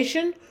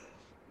provocation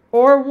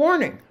or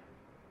warning.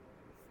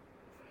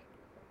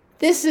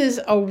 This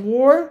is a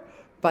war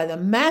by the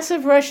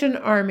massive Russian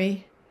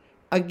army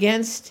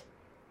against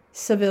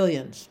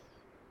civilians.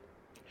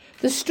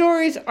 The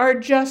stories are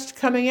just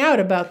coming out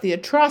about the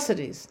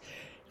atrocities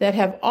that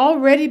have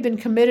already been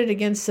committed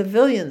against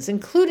civilians,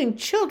 including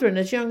children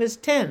as young as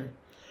 10.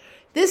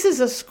 This is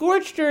a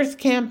scorched earth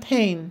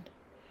campaign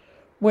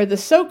where the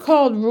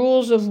so-called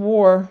rules of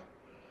war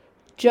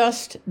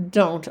just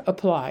don't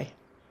apply.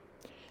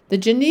 The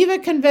Geneva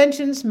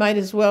Conventions might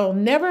as well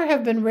never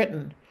have been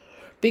written,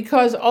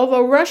 because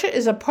although Russia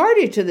is a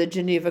party to the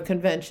Geneva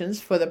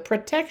Conventions for the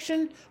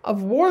protection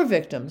of war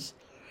victims,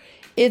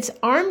 its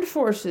armed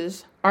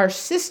forces are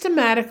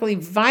systematically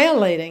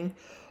violating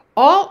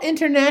all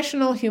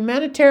international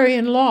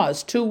humanitarian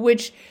laws to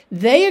which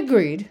they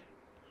agreed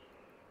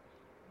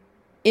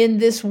in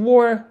this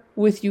war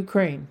with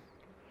Ukraine.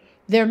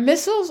 Their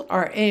missiles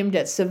are aimed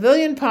at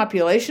civilian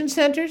population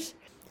centers,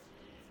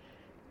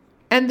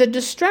 and the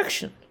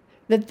destruction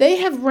that they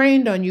have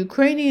rained on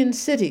Ukrainian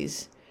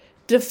cities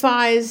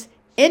defies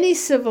any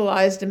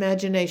civilized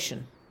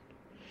imagination.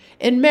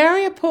 In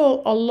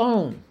Mariupol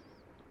alone,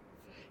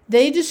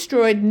 they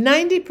destroyed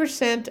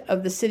 90%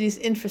 of the city's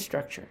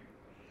infrastructure.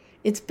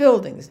 Its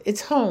buildings,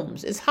 its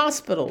homes, its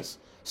hospitals,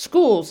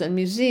 schools and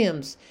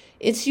museums,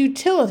 its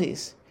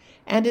utilities,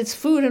 and its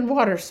food and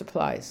water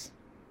supplies.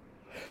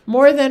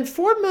 More than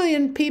 4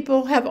 million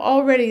people have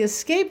already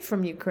escaped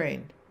from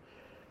Ukraine,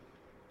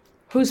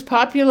 whose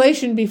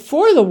population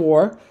before the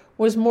war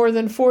was more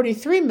than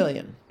 43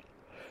 million.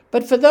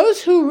 But for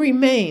those who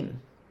remain,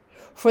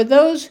 for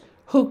those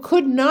who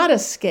could not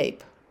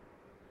escape,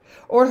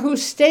 or who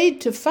stayed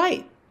to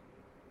fight,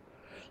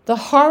 the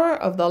horror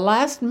of the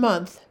last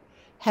month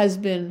has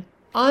been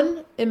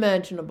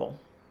unimaginable.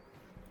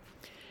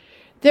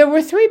 There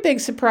were 3 big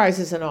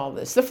surprises in all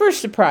this. The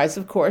first surprise,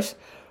 of course,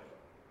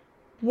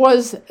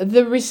 was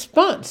the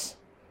response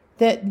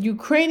that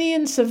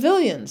Ukrainian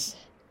civilians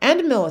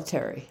and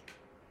military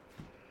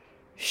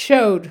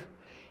showed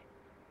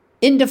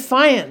in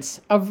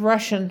defiance of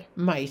Russian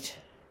might.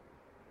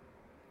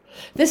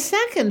 The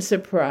second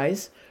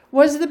surprise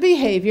was the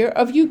behavior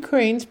of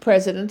Ukraine's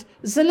President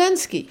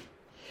Zelensky.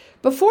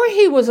 Before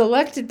he was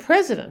elected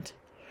president,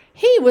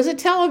 he was a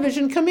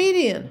television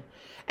comedian,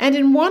 and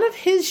in one of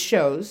his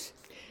shows,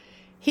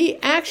 he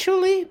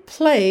actually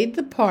played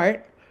the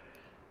part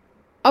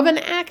of an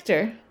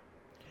actor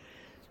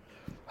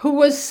who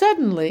was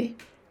suddenly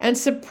and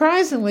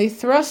surprisingly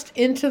thrust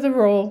into the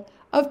role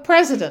of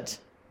president.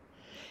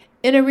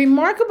 In a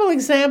remarkable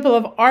example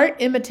of art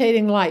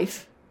imitating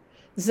life,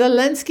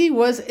 Zelensky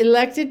was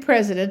elected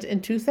president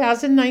in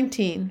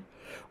 2019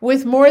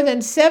 with more than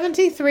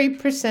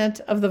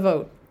 73% of the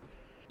vote.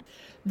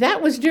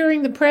 That was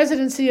during the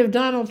presidency of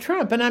Donald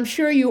Trump, and I'm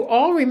sure you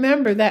all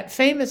remember that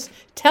famous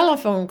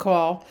telephone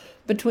call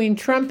between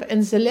Trump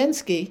and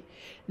Zelensky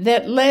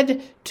that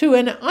led to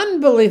an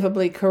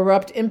unbelievably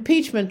corrupt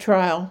impeachment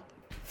trial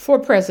for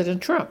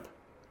President Trump.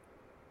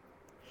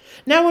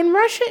 Now, when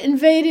Russia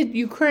invaded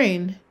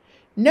Ukraine,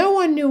 no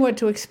one knew what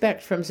to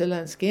expect from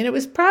Zelensky, and it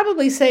was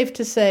probably safe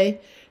to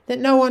say that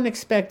no one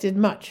expected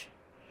much.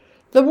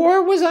 The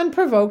war was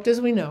unprovoked,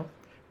 as we know.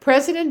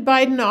 President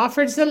Biden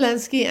offered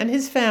Zelensky and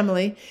his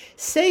family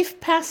safe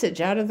passage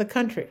out of the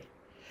country.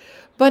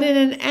 But in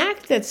an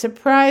act that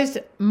surprised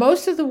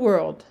most of the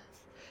world,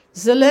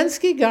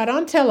 Zelensky got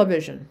on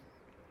television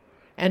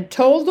and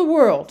told the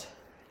world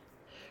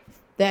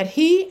that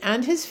he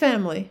and his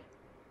family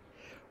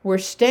were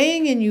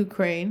staying in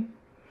Ukraine,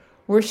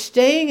 were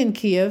staying in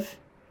Kiev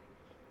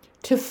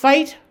to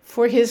fight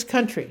for his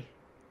country.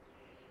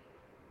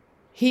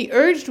 He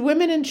urged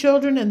women and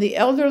children and the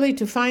elderly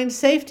to find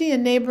safety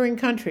in neighboring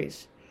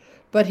countries.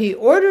 but he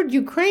ordered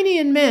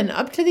Ukrainian men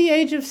up to the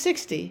age of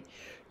 60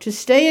 to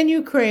stay in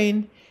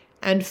Ukraine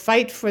and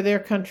fight for their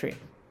country.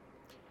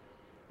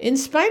 In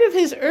spite of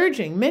his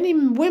urging, many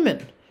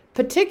women,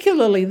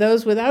 particularly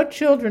those without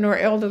children or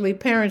elderly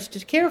parents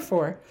to care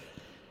for,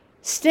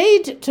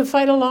 stayed to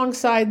fight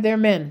alongside their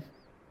men.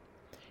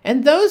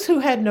 And those who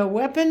had no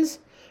weapons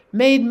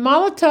made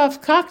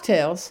Molotov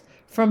cocktails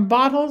from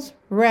bottles,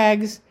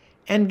 rags,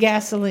 and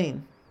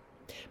gasoline.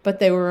 But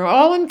they were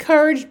all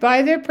encouraged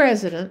by their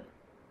president,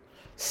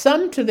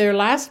 some to their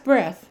last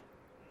breath,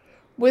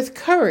 with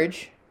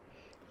courage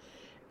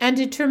and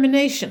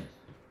determination.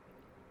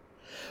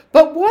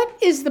 But what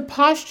is the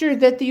posture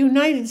that the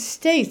United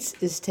States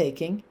is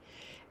taking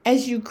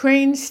as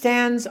Ukraine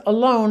stands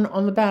alone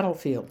on the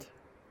battlefield?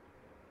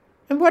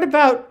 And what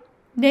about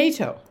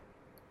NATO,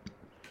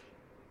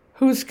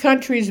 whose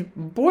countries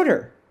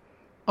border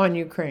on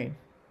Ukraine?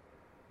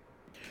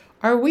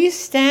 Are we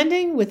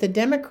standing with the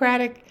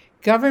democratic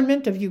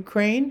government of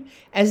Ukraine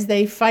as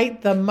they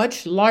fight the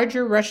much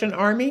larger Russian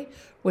army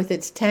with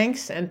its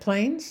tanks and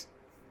planes?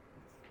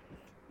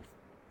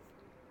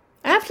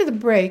 After the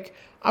break,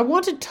 I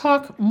want to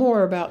talk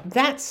more about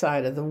that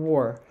side of the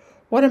war,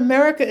 what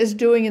America is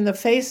doing in the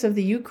face of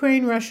the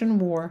Ukraine-Russian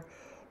war,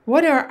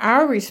 what are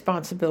our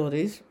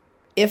responsibilities,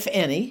 if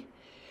any,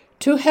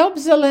 to help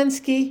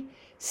Zelensky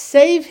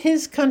save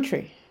his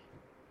country,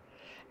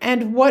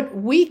 and what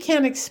we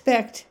can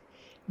expect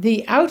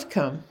the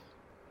outcome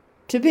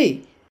to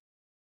be.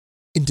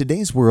 In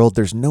today's world,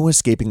 there's no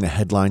escaping the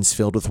headlines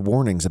filled with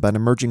warnings about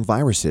emerging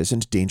viruses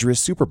and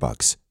dangerous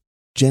superbugs.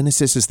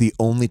 Genesis is the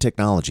only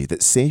technology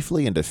that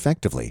safely and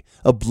effectively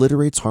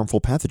obliterates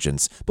harmful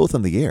pathogens both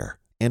on the air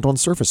and on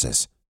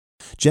surfaces.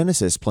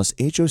 Genesis plus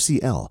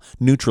HOCl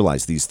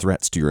neutralize these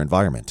threats to your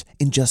environment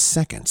in just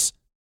seconds.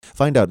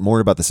 Find out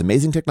more about this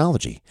amazing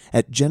technology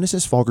at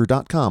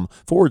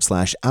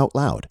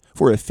genesisfogger.com/outloud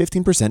for a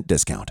 15%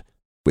 discount.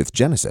 With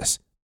Genesis,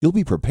 you'll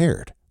be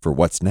prepared for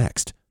what's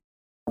next.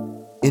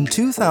 In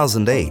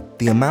 2008,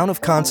 the amount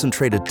of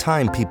concentrated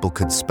time people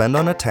could spend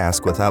on a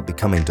task without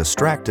becoming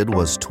distracted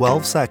was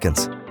 12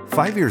 seconds.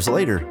 5 years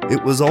later,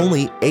 it was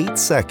only 8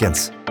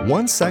 seconds,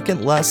 1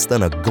 second less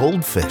than a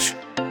goldfish.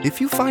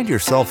 If you find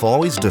yourself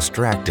always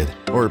distracted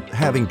or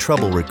having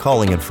trouble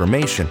recalling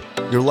information,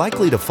 you're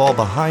likely to fall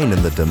behind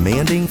in the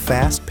demanding,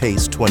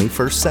 fast-paced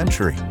 21st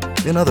century.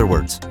 In other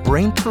words,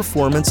 brain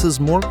performance is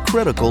more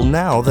critical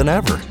now than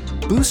ever.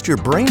 Boost your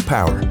brain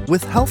power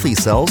with Healthy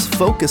Cell's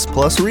Focus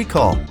Plus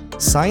Recall.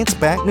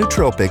 Science-backed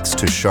nootropics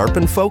to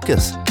sharpen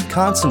focus,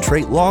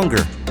 concentrate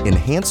longer,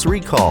 enhance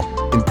recall,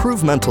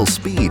 improve mental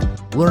speed,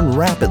 learn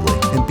rapidly,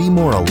 and be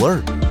more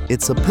alert.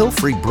 It's a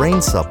pill-free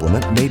brain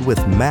supplement made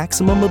with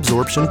maximum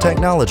absorption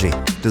technology,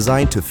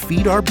 designed to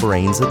feed our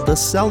brains at the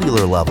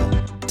cellular level.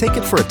 Take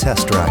it for a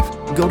test drive.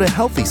 Go to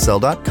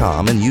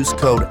healthycell.com and use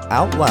code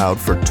OUTLOUD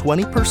for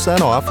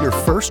 20% off your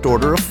first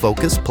order of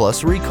Focus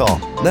Plus Recall.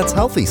 That's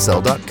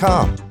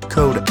healthycell.com.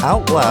 Code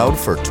OUTLOUD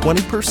for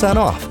 20%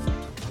 off.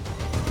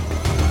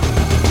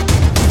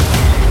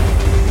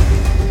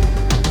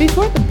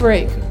 Before the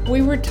break,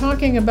 we were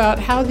talking about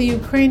how the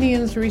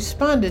Ukrainians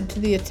responded to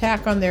the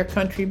attack on their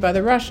country by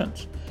the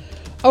Russians.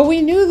 Oh,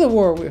 we knew the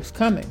war was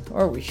coming,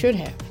 or we should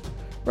have.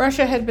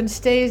 Russia had been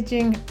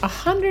staging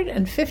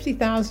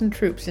 150,000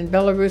 troops in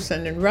Belarus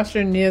and in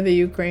Russia near the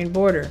Ukraine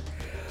border.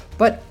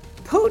 But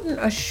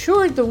Putin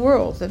assured the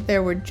world that they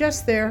were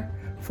just there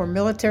for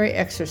military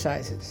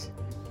exercises.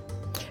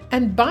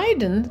 And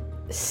Biden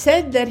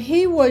said that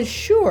he was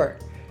sure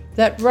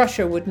that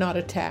Russia would not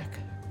attack.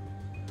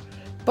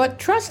 But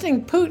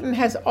trusting Putin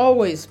has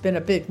always been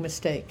a big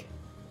mistake.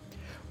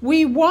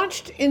 We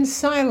watched in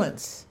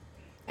silence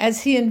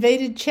as he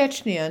invaded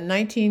Chechnya in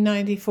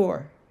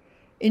 1994,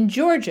 in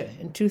Georgia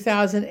in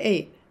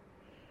 2008,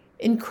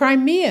 in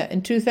Crimea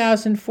in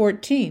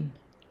 2014,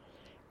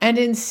 and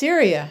in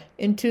Syria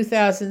in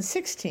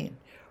 2016,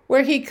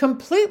 where he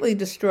completely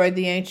destroyed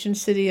the ancient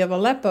city of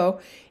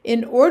Aleppo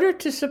in order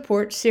to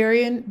support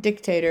Syrian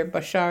dictator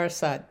Bashar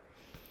Assad.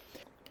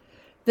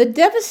 The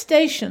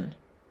devastation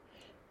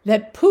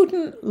that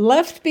Putin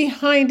left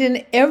behind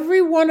in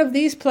every one of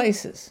these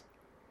places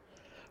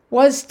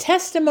was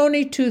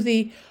testimony to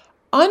the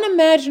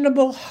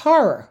unimaginable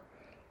horror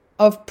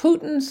of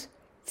Putin's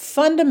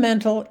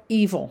fundamental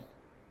evil.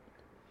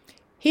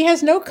 He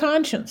has no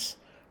conscience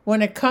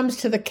when it comes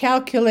to the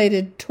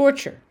calculated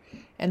torture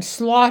and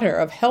slaughter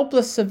of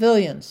helpless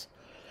civilians,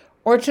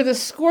 or to the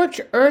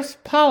scorched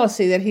earth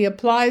policy that he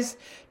applies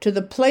to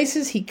the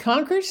places he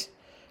conquers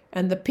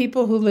and the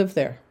people who live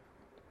there.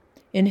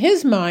 In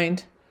his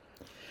mind,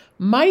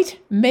 might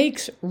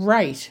makes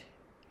right.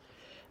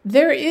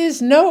 There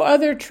is no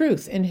other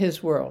truth in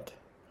his world.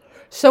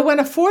 So when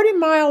a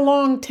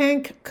 40-mile-long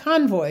tank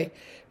convoy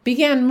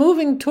began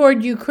moving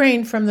toward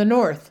Ukraine from the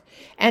north,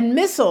 and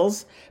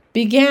missiles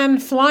began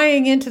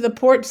flying into the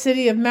port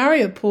city of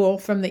Mariupol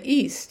from the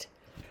east,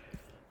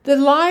 the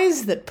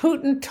lies that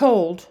Putin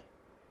told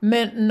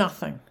meant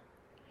nothing,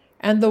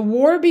 and the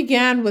war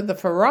began with the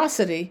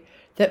ferocity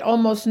that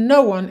almost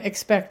no one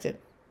expected.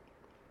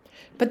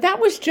 But that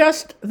was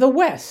just the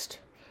West.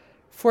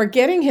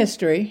 forgetting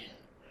history,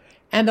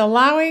 and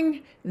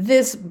allowing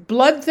this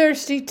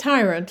bloodthirsty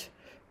tyrant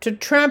to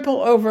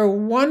trample over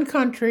one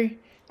country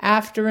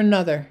after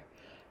another.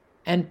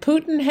 And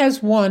Putin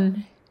has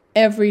won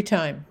every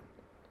time.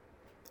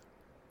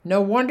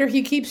 No wonder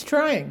he keeps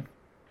trying.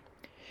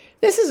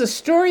 This is a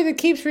story that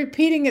keeps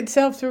repeating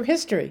itself through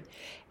history,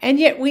 and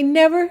yet we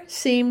never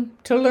seem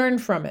to learn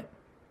from it.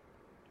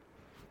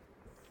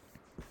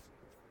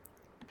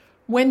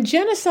 When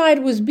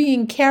genocide was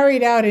being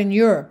carried out in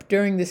Europe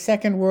during the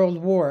Second World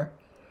War,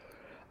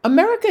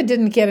 America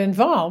didn't get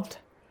involved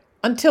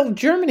until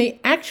Germany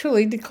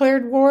actually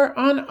declared war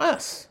on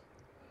us.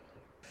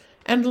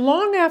 And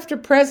long after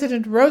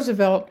President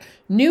Roosevelt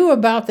knew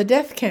about the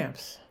death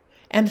camps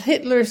and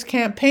Hitler's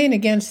campaign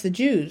against the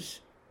Jews,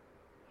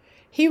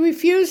 he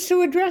refused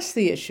to address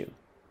the issue.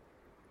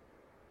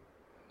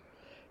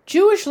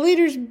 Jewish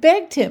leaders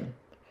begged him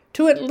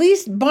to at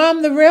least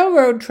bomb the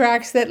railroad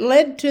tracks that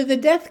led to the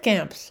death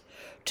camps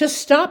to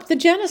stop the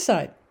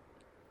genocide.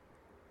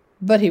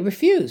 But he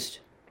refused.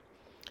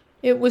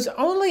 It was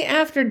only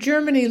after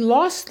Germany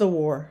lost the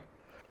war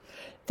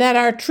that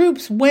our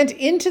troops went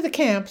into the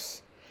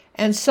camps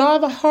and saw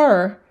the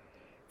horror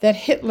that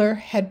Hitler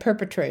had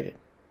perpetrated.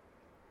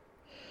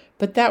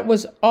 But that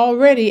was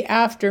already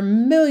after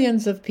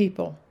millions of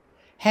people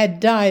had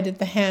died at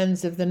the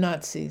hands of the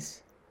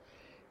Nazis.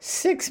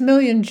 6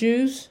 million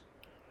Jews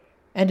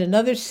and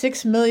another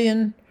 6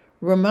 million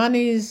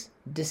Romanis,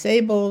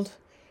 disabled,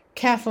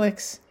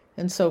 Catholics,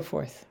 and so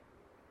forth.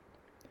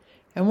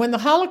 And when the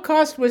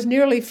Holocaust was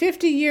nearly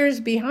 50 years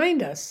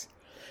behind us,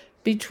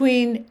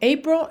 between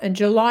April and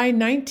July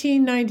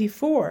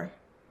 1994,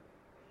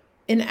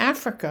 in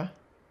Africa,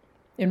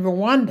 in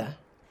Rwanda,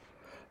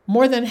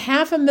 more than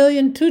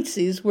 500,000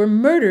 Tutsis were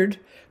murdered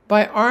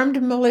by armed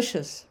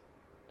militias.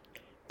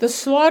 The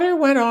slaughter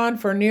went on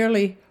for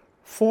nearly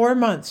 4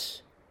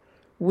 months.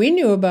 We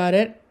knew about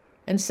it,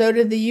 and so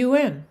did the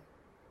UN.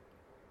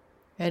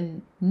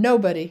 And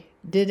nobody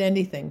did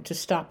anything to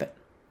stop it.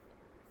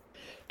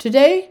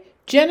 Today,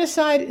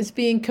 genocide is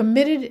being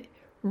committed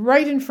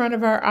right in front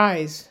of our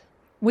eyes.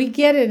 We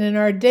get it in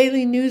our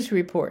daily news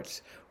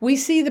reports. We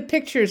see the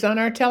pictures on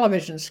our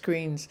television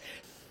screens.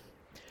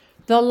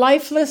 The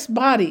lifeless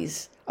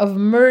bodies of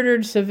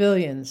murdered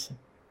civilians,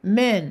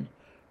 men,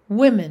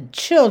 women,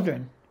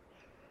 children,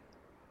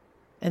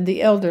 and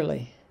the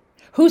elderly,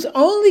 whose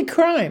only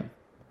crime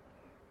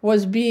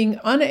was being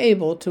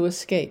unable to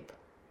escape.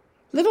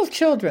 Little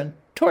children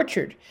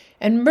tortured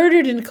and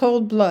murdered in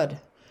cold blood.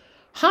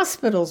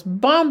 Hospitals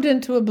bombed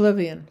into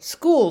oblivion.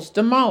 Schools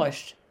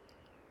demolished.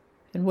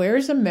 And where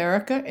is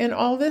America in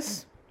all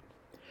this?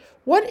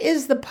 What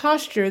is the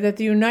posture that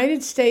the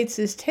United States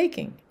is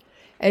taking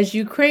as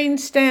Ukraine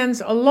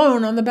stands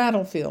alone on the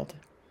battlefield?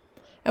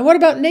 And what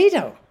about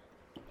NATO?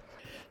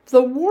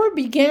 The war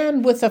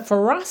began with a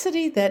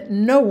ferocity that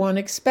no one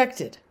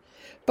expected,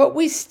 but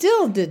we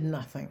still did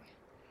nothing.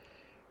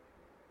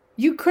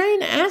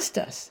 Ukraine asked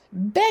us,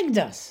 begged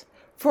us,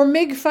 for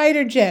MiG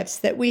fighter jets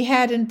that we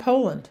had in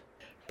Poland,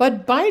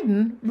 but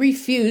Biden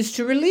refused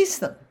to release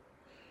them.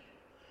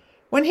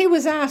 When he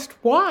was asked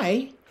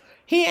why,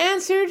 he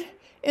answered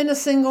in a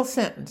single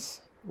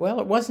sentence. Well,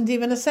 it wasn't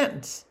even a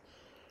sentence.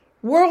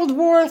 World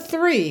War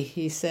III,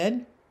 he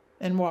said,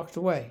 and walked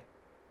away.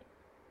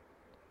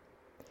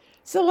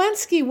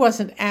 Zelensky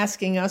wasn't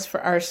asking us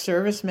for our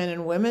servicemen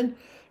and women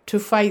to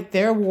fight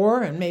their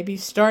war and maybe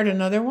start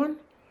another one.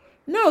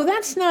 No,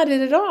 that's not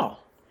it at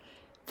all.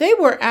 They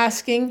were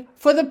asking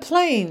for the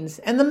planes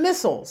and the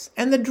missiles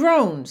and the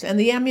drones and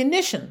the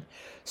ammunition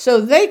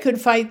so they could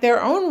fight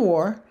their own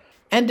war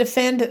and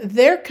defend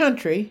their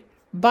country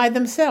by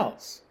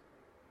themselves.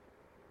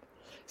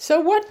 So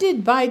what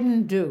did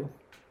Biden do?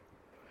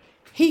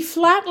 He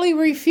flatly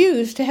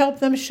refused to help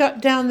them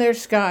shut down their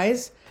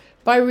skies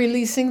by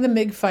releasing the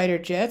MiG fighter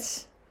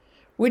jets,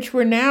 which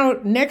were now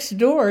next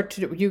door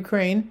to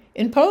Ukraine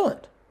in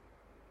Poland.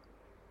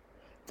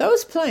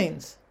 Those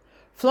planes,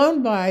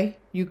 flown by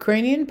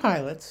Ukrainian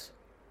pilots,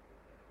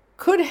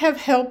 could have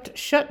helped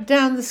shut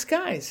down the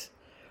skies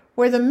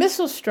where the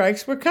missile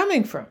strikes were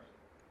coming from.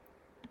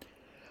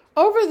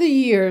 Over the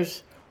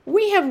years,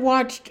 we have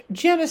watched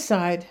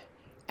genocide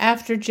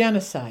after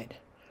genocide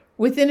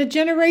within a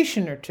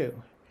generation or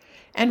two,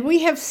 and we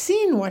have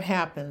seen what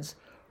happens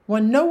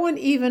when no one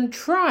even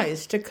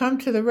tries to come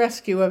to the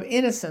rescue of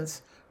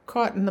innocents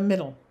caught in the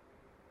middle.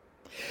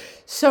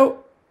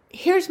 So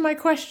here's my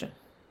question.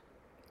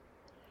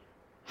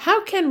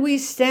 How can we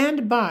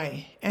stand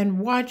by and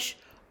watch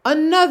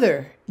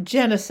another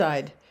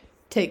genocide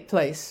take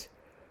place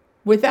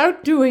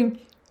without doing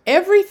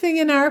everything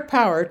in our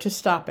power to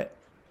stop it?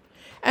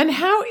 And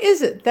how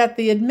is it that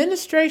the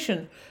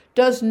administration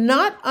does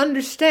not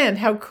understand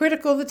how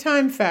critical the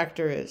time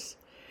factor is?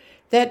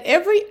 That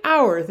every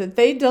hour that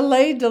they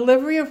delay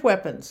delivery of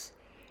weapons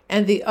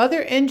and the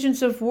other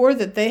engines of war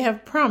that they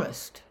have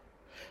promised,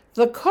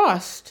 the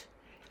cost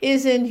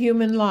is in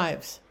human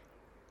lives.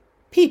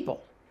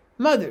 People,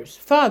 mothers,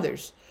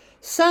 fathers,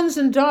 sons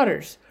and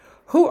daughters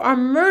who are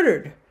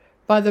murdered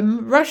by the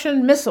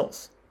Russian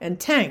missiles and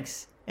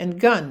tanks and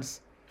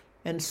guns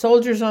and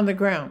soldiers on the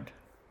ground.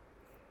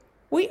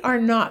 We are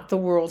not the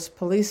world's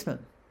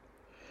policemen,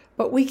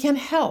 but we can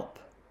help,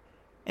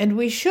 and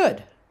we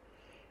should.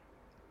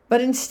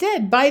 But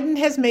instead, Biden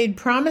has made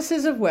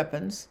promises of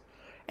weapons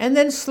and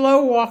then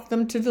slow-walked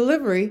them to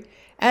delivery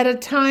at a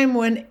time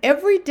when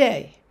every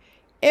day,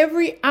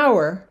 every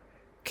hour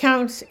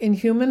counts in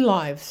human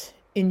lives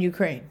in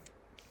Ukraine.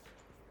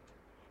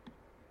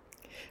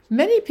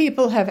 Many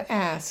people have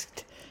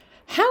asked,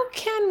 how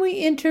can we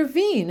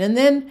intervene? And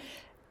then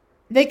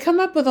they come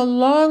up with a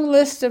long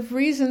list of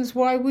reasons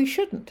why we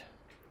shouldn't.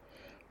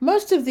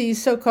 Most of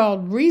these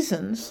so-called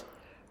reasons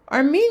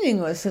are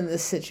meaningless in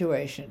this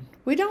situation.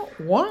 We don't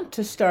want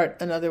to start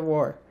another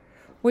war.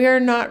 We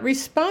are not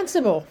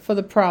responsible for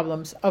the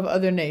problems of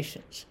other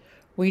nations.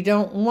 We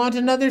don't want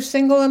another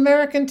single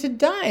American to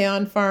die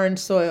on foreign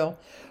soil,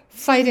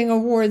 fighting a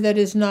war that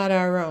is not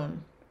our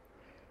own.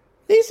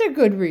 These are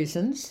good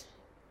reasons.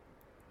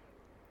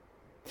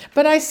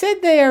 But I said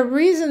they are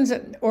reasons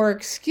or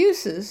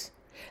excuses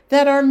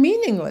that are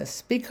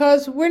meaningless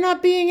because we're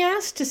not being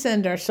asked to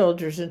send our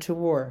soldiers into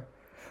war.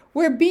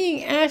 We're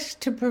being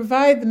asked to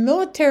provide the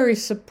military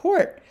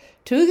support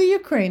to the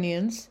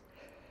Ukrainians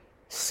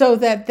so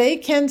that they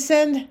can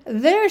send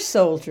their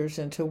soldiers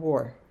into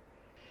war.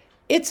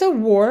 It's a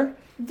war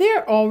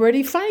they're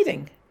already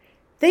fighting.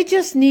 They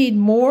just need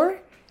more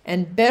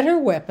and better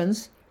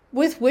weapons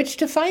with which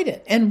to fight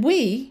it. And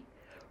we,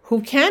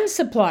 who can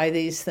supply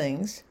these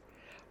things,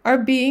 are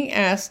being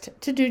asked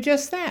to do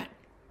just that.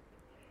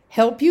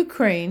 Help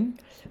Ukraine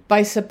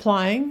by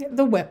supplying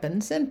the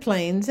weapons and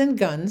planes and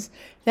guns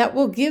that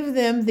will give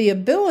them the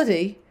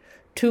ability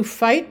to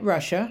fight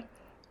Russia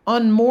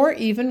on more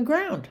even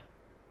ground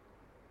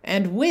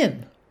and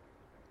win.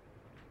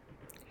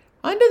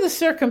 Under the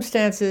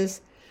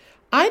circumstances,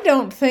 I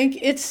don't think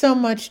it's so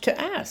much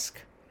to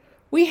ask.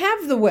 We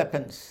have the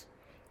weapons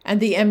and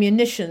the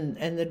ammunition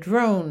and the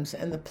drones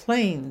and the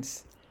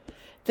planes.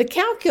 The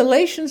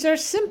calculations are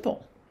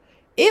simple.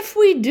 If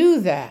we do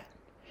that,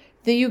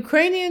 the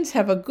Ukrainians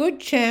have a good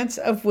chance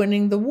of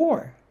winning the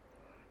war.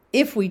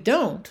 If we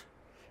don't,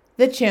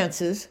 the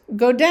chances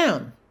go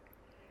down.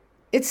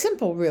 It's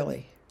simple,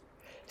 really.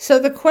 So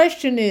the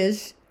question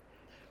is,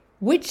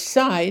 which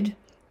side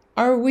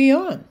are we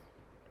on?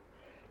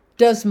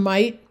 Does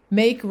might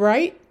make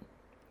right?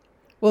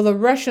 Will the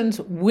Russians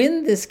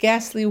win this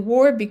ghastly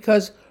war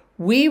because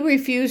we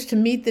refuse to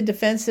meet the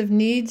defensive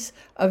needs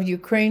of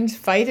Ukraine's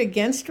fight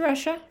against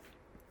Russia?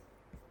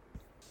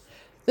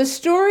 The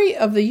story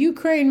of the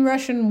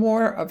Ukraine-Russian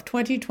War of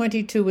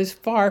 2022 is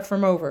far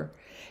from over,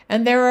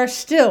 and there are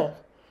still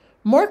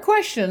more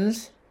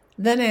questions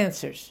than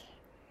answers.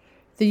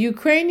 The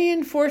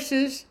Ukrainian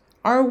forces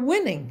are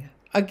winning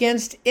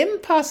against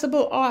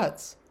impossible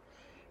odds,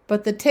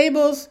 but the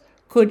tables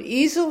could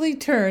easily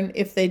turn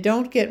if they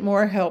don't get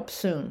more help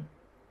soon.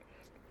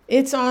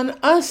 It's on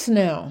us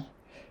now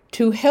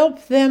to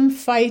help them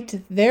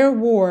fight their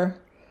war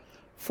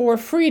for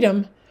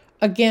freedom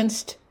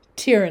against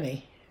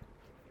tyranny.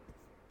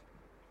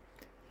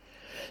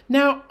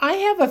 Now, I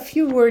have a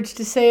few words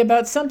to say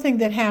about something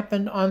that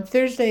happened on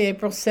Thursday,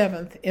 April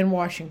 7th in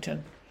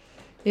Washington.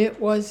 It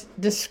was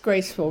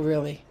disgraceful,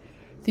 really.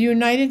 The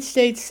United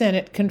States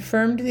Senate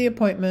confirmed the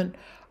appointment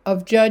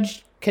of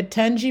Judge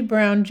Ketanji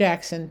Brown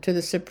Jackson to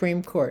the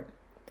Supreme Court.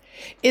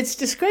 It's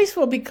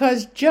disgraceful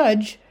because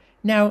Judge,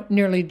 now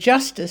nearly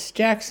Justice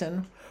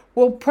Jackson,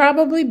 will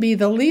probably be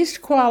the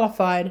least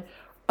qualified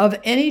of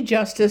any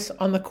justice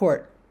on the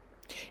court.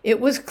 It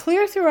was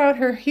clear throughout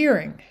her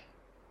hearing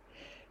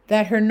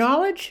that her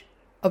knowledge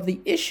of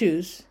the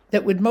issues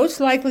that would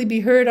most likely be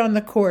heard on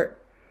the court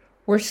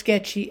were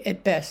sketchy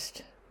at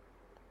best.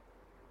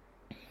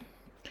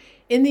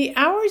 In the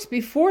hours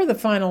before the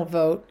final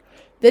vote,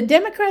 the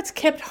Democrats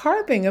kept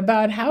harping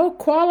about how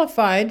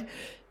qualified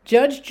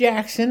Judge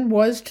Jackson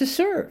was to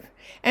serve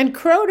and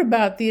crowed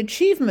about the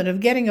achievement of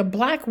getting a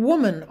black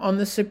woman on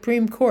the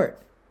Supreme Court.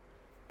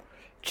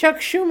 Chuck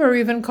Schumer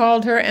even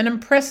called her an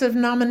impressive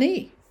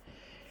nominee.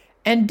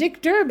 And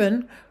Dick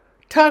Durbin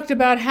talked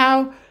about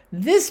how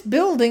this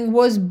building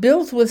was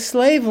built with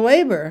slave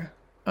labor,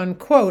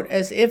 unquote,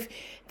 as if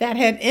that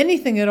had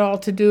anything at all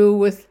to do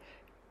with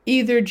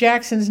either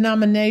Jackson's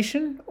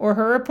nomination or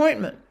her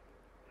appointment.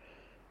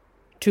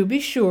 To be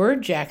sure,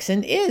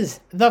 Jackson is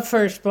the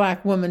first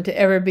black woman to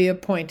ever be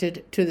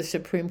appointed to the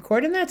Supreme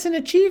Court, and that's an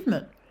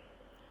achievement.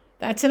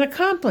 That's an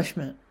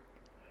accomplishment.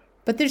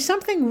 But there's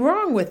something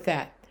wrong with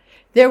that.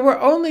 There were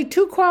only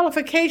two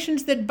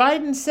qualifications that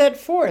Biden set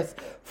forth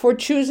for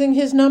choosing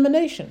his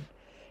nomination.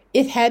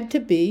 It had to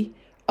be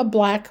a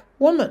black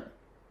woman.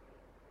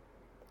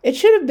 It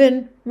should have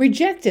been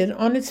rejected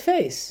on its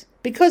face,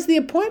 because the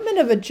appointment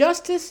of a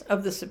justice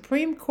of the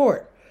Supreme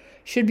Court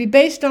should be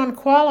based on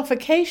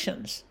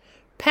qualifications,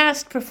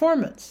 past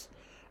performance,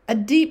 a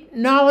deep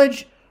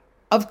knowledge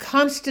of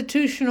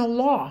constitutional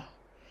law,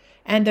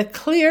 and a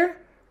clear,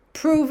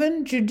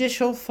 proven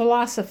judicial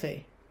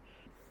philosophy.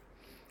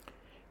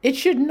 It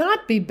should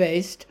not be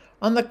based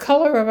on the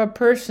color of a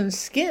person's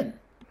skin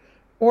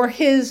or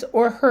his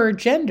or her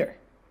gender.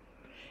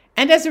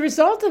 And as a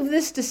result of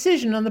this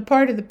decision on the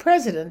part of the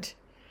president,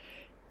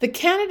 the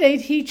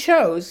candidate he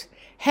chose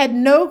had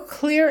no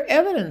clear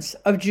evidence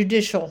of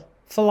judicial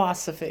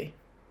philosophy.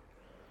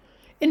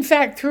 In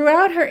fact,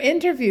 throughout her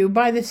interview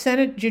by the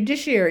Senate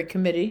Judiciary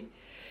Committee,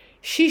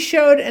 she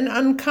showed an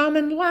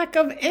uncommon lack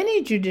of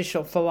any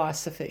judicial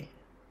philosophy.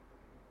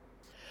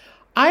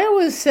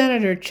 Iowa's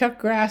Senator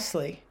Chuck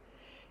Grassley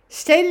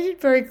stated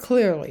it very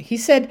clearly. He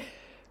said,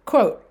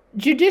 quote,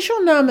 "Judicial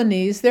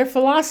nominees, their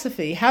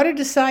philosophy, how to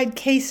decide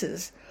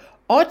cases,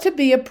 ought to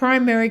be a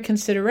primary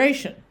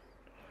consideration.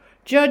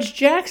 Judge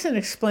Jackson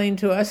explained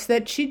to us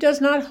that she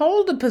does not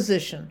hold a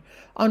position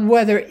on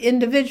whether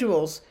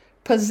individuals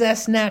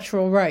possess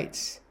natural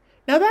rights."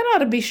 Now that ought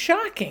to be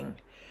shocking.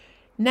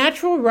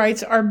 Natural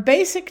rights are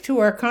basic to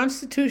our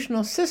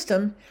constitutional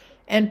system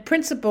and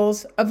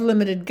principles of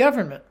limited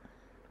government.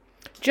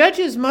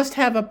 Judges must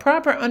have a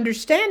proper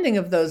understanding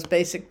of those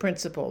basic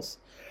principles.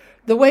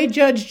 The way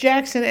Judge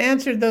Jackson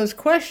answered those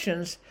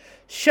questions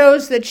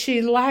shows that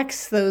she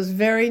lacks those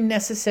very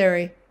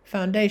necessary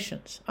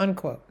foundations,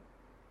 unquote.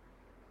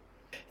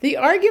 The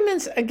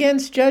arguments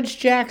against Judge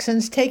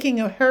Jackson's taking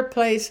her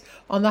place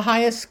on the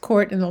highest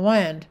court in the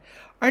land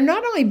are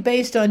not only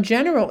based on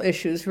general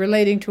issues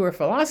relating to her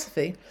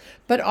philosophy,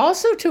 but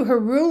also to her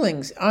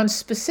rulings on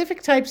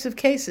specific types of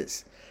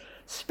cases.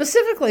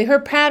 Specifically, her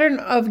pattern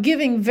of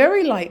giving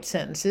very light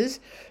sentences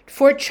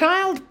for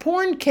child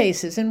porn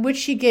cases in which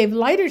she gave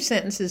lighter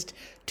sentences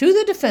to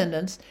the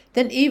defendants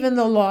than even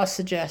the law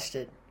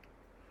suggested.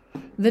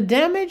 The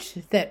damage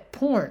that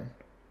porn,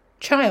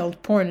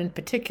 child porn in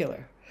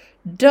particular,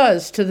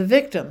 does to the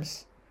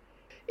victims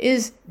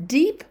is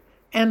deep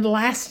and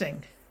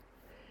lasting.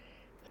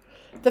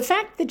 The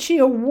fact that she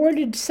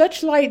awarded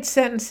such light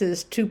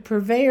sentences to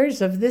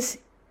purveyors of this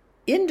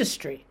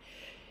industry,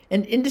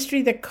 an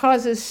industry that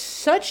causes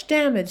such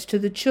damage to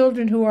the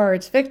children who are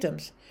its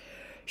victims,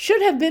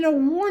 should have been a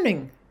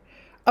warning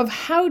of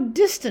how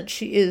distant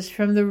she is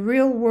from the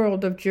real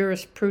world of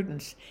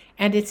jurisprudence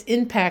and its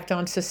impact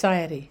on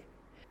society.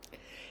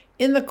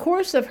 In the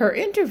course of her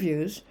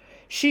interviews,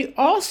 she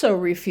also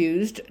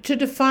refused to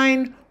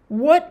define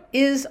what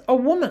is a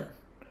woman,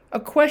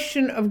 a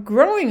question of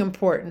growing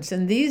importance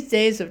in these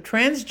days of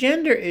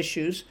transgender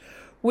issues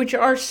which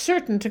are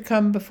certain to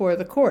come before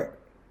the court.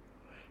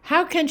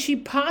 How can she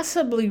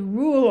possibly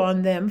rule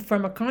on them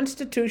from a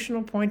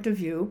constitutional point of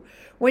view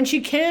when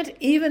she can't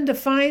even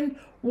define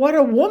what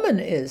a woman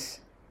is?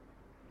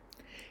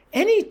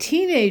 Any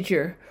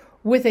teenager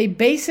with a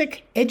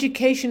basic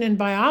education in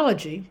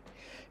biology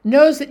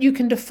knows that you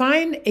can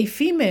define a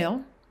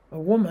female, a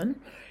woman,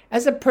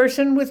 as a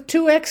person with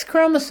 2 X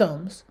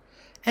chromosomes,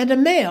 and a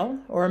male,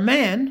 or a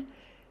man,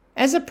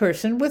 as a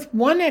person with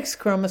 1 X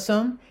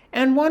chromosome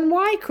and 1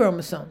 Y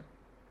chromosome.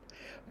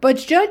 But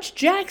Judge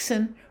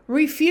Jackson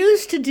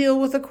refused to deal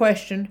with the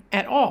question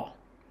at all.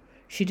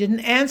 She didn't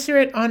answer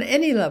it on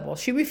any level.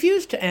 She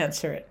refused to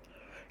answer it.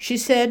 She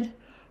said,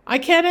 "I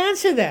can't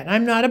answer that.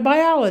 I'm not a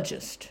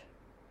biologist."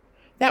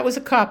 That was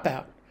a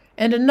cop-out,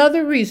 and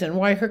another reason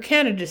why her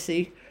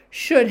candidacy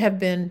should have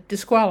been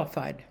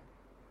disqualified.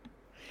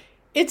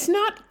 It's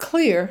not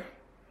clear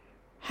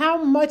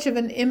how much of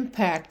an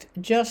impact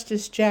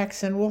Justice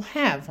Jackson will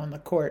have on the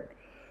court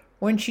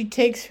when she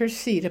takes her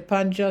seat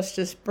upon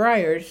Justice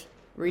Breyer's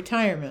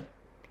retirement.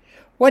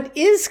 What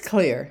is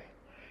clear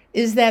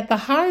is that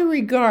the high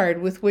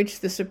regard with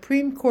which the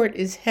Supreme Court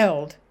is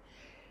held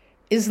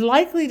is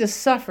likely to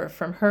suffer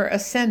from her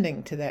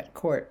ascending to that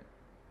court.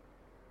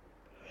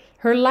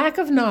 Her lack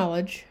of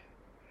knowledge,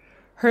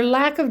 her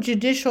lack of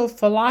judicial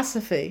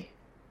philosophy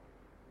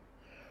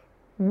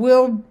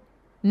will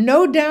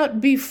no doubt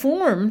be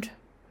formed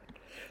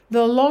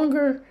the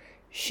longer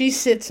she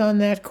sits on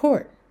that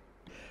court.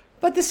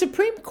 But the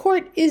Supreme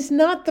Court is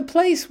not the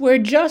place where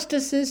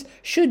justices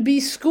should be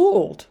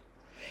schooled.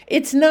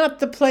 It's not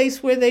the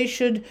place where they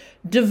should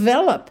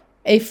develop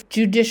a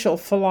judicial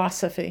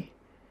philosophy.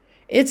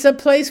 It's a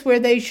place where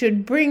they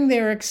should bring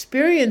their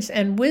experience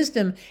and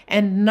wisdom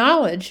and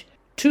knowledge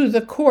to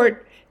the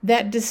court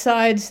that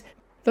decides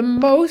the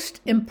most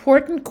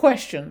important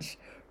questions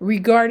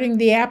regarding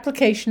the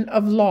application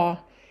of law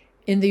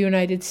in the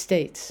United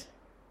States.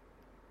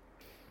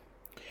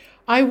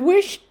 I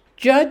wish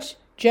Judge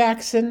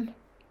Jackson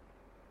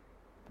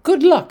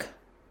good luck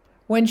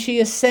when she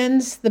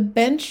ascends the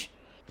bench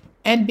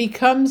and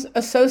becomes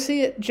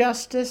Associate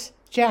Justice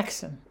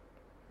Jackson.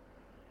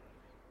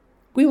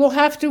 We will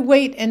have to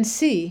wait and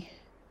see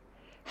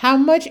how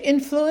much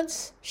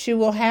influence she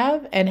will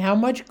have and how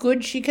much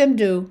good she can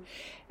do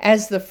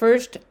as the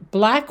first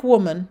black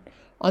woman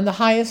on the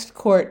highest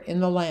court in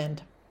the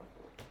land.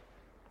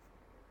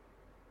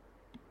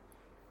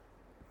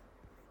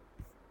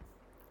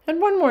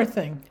 And one more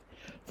thing.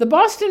 The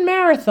Boston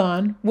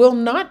Marathon will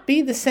not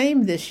be the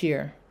same this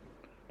year.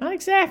 Not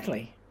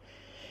exactly.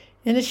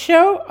 In a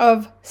show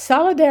of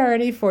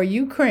solidarity for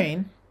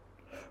Ukraine,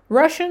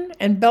 Russian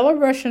and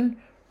Belarusian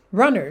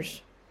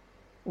runners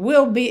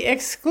will be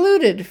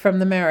excluded from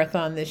the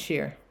marathon this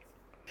year.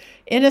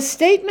 In a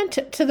statement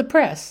to the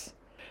press,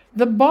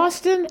 The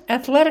Boston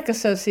Athletic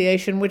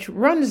Association, which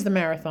runs the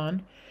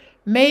marathon,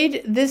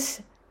 made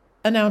this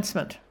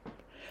announcement.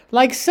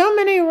 Like so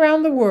many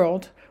around the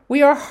world,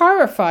 we are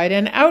horrified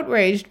and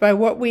outraged by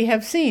what we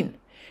have seen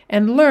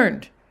and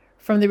learned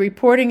from the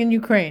reporting in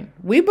Ukraine.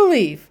 We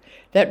believe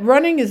that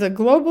running is a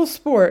global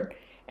sport,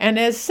 and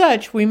as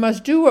such, we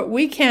must do what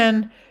we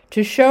can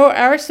to show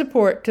our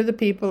support to the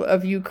people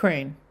of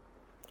Ukraine."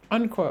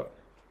 Unquote.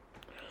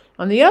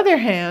 On the other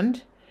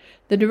hand,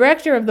 the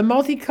director of the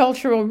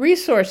Multicultural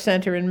Resource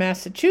Center in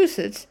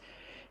Massachusetts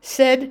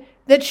said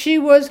that she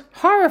was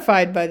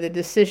horrified by the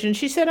decision.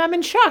 She said, "I'm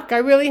in shock. I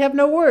really have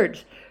no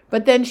words."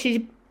 But then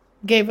she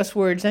gave us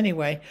words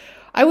anyway.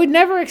 "I would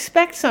never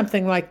expect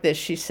something like this,"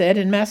 she said,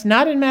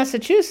 not in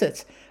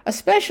Massachusetts,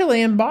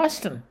 especially in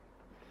Boston.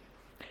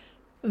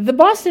 The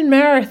Boston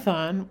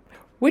Marathon,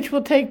 which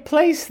will take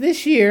place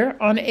this year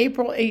on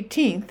April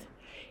 18th,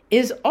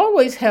 is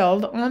always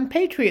held on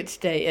Patriots'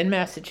 Day in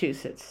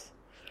Massachusetts.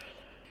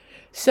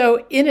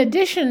 So in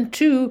addition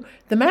to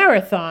the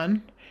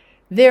marathon,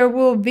 there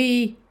will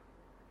be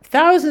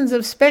thousands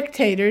of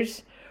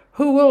spectators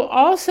who will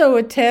also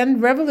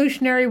attend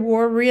Revolutionary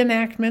War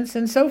reenactments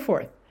and so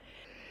forth.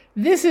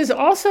 This is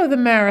also the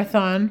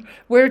marathon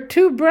where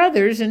two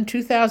brothers in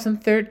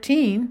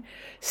 2013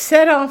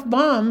 set off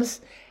bombs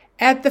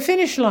at the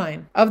finish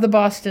line of the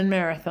Boston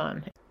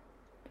Marathon.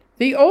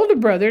 The older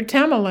brother,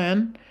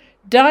 Tamerlan,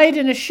 died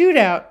in a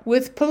shootout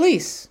with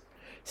police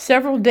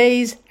several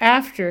days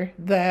after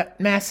the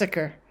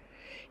massacre.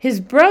 His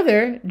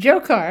brother,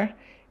 Dzhokhar,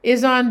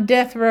 is on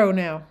death row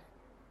now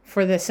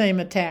for the same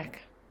attack.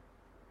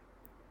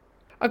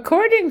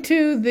 According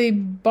to the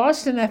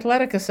Boston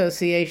Athletic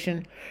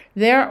Association,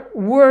 there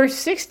were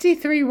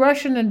 63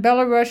 Russian and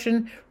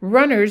Belarusian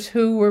runners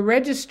who were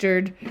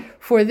registered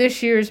for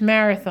this year's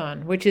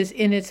marathon, which is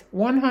in its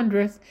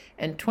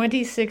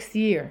 126th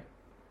year.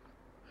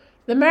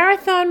 The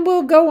marathon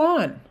will go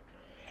on,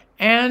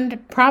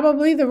 and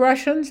probably the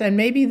Russians and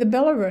maybe the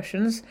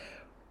Belarusians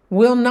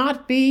will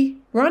not be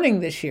running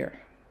this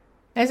year.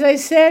 As I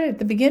said at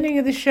the beginning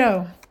of the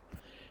show,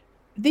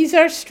 these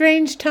are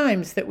strange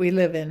times that we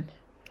live in.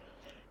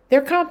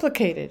 They're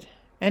complicated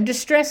and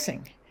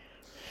distressing,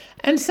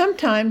 and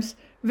sometimes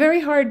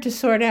very hard to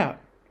sort out.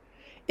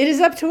 It is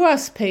up to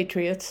us,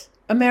 patriots,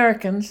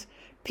 Americans,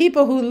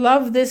 people who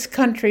love this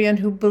country and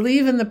who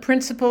believe in the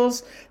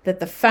principles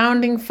that the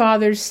Founding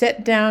Fathers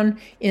set down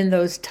in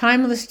those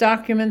timeless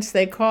documents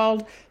they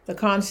called the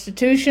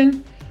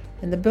Constitution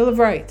and the Bill of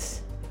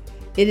Rights.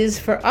 It is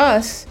for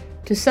us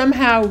to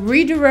somehow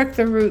redirect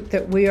the route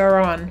that we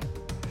are on,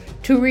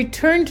 to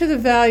return to the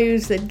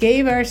values that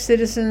gave our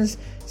citizens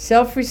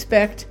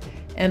self-respect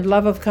and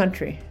love of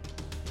country.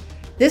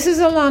 This is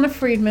Alana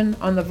Friedman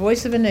on The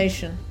Voice of a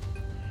Nation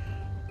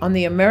on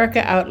the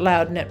America Out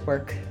Loud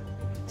Network.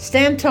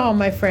 Stand tall,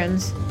 my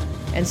friends,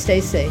 and stay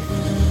safe.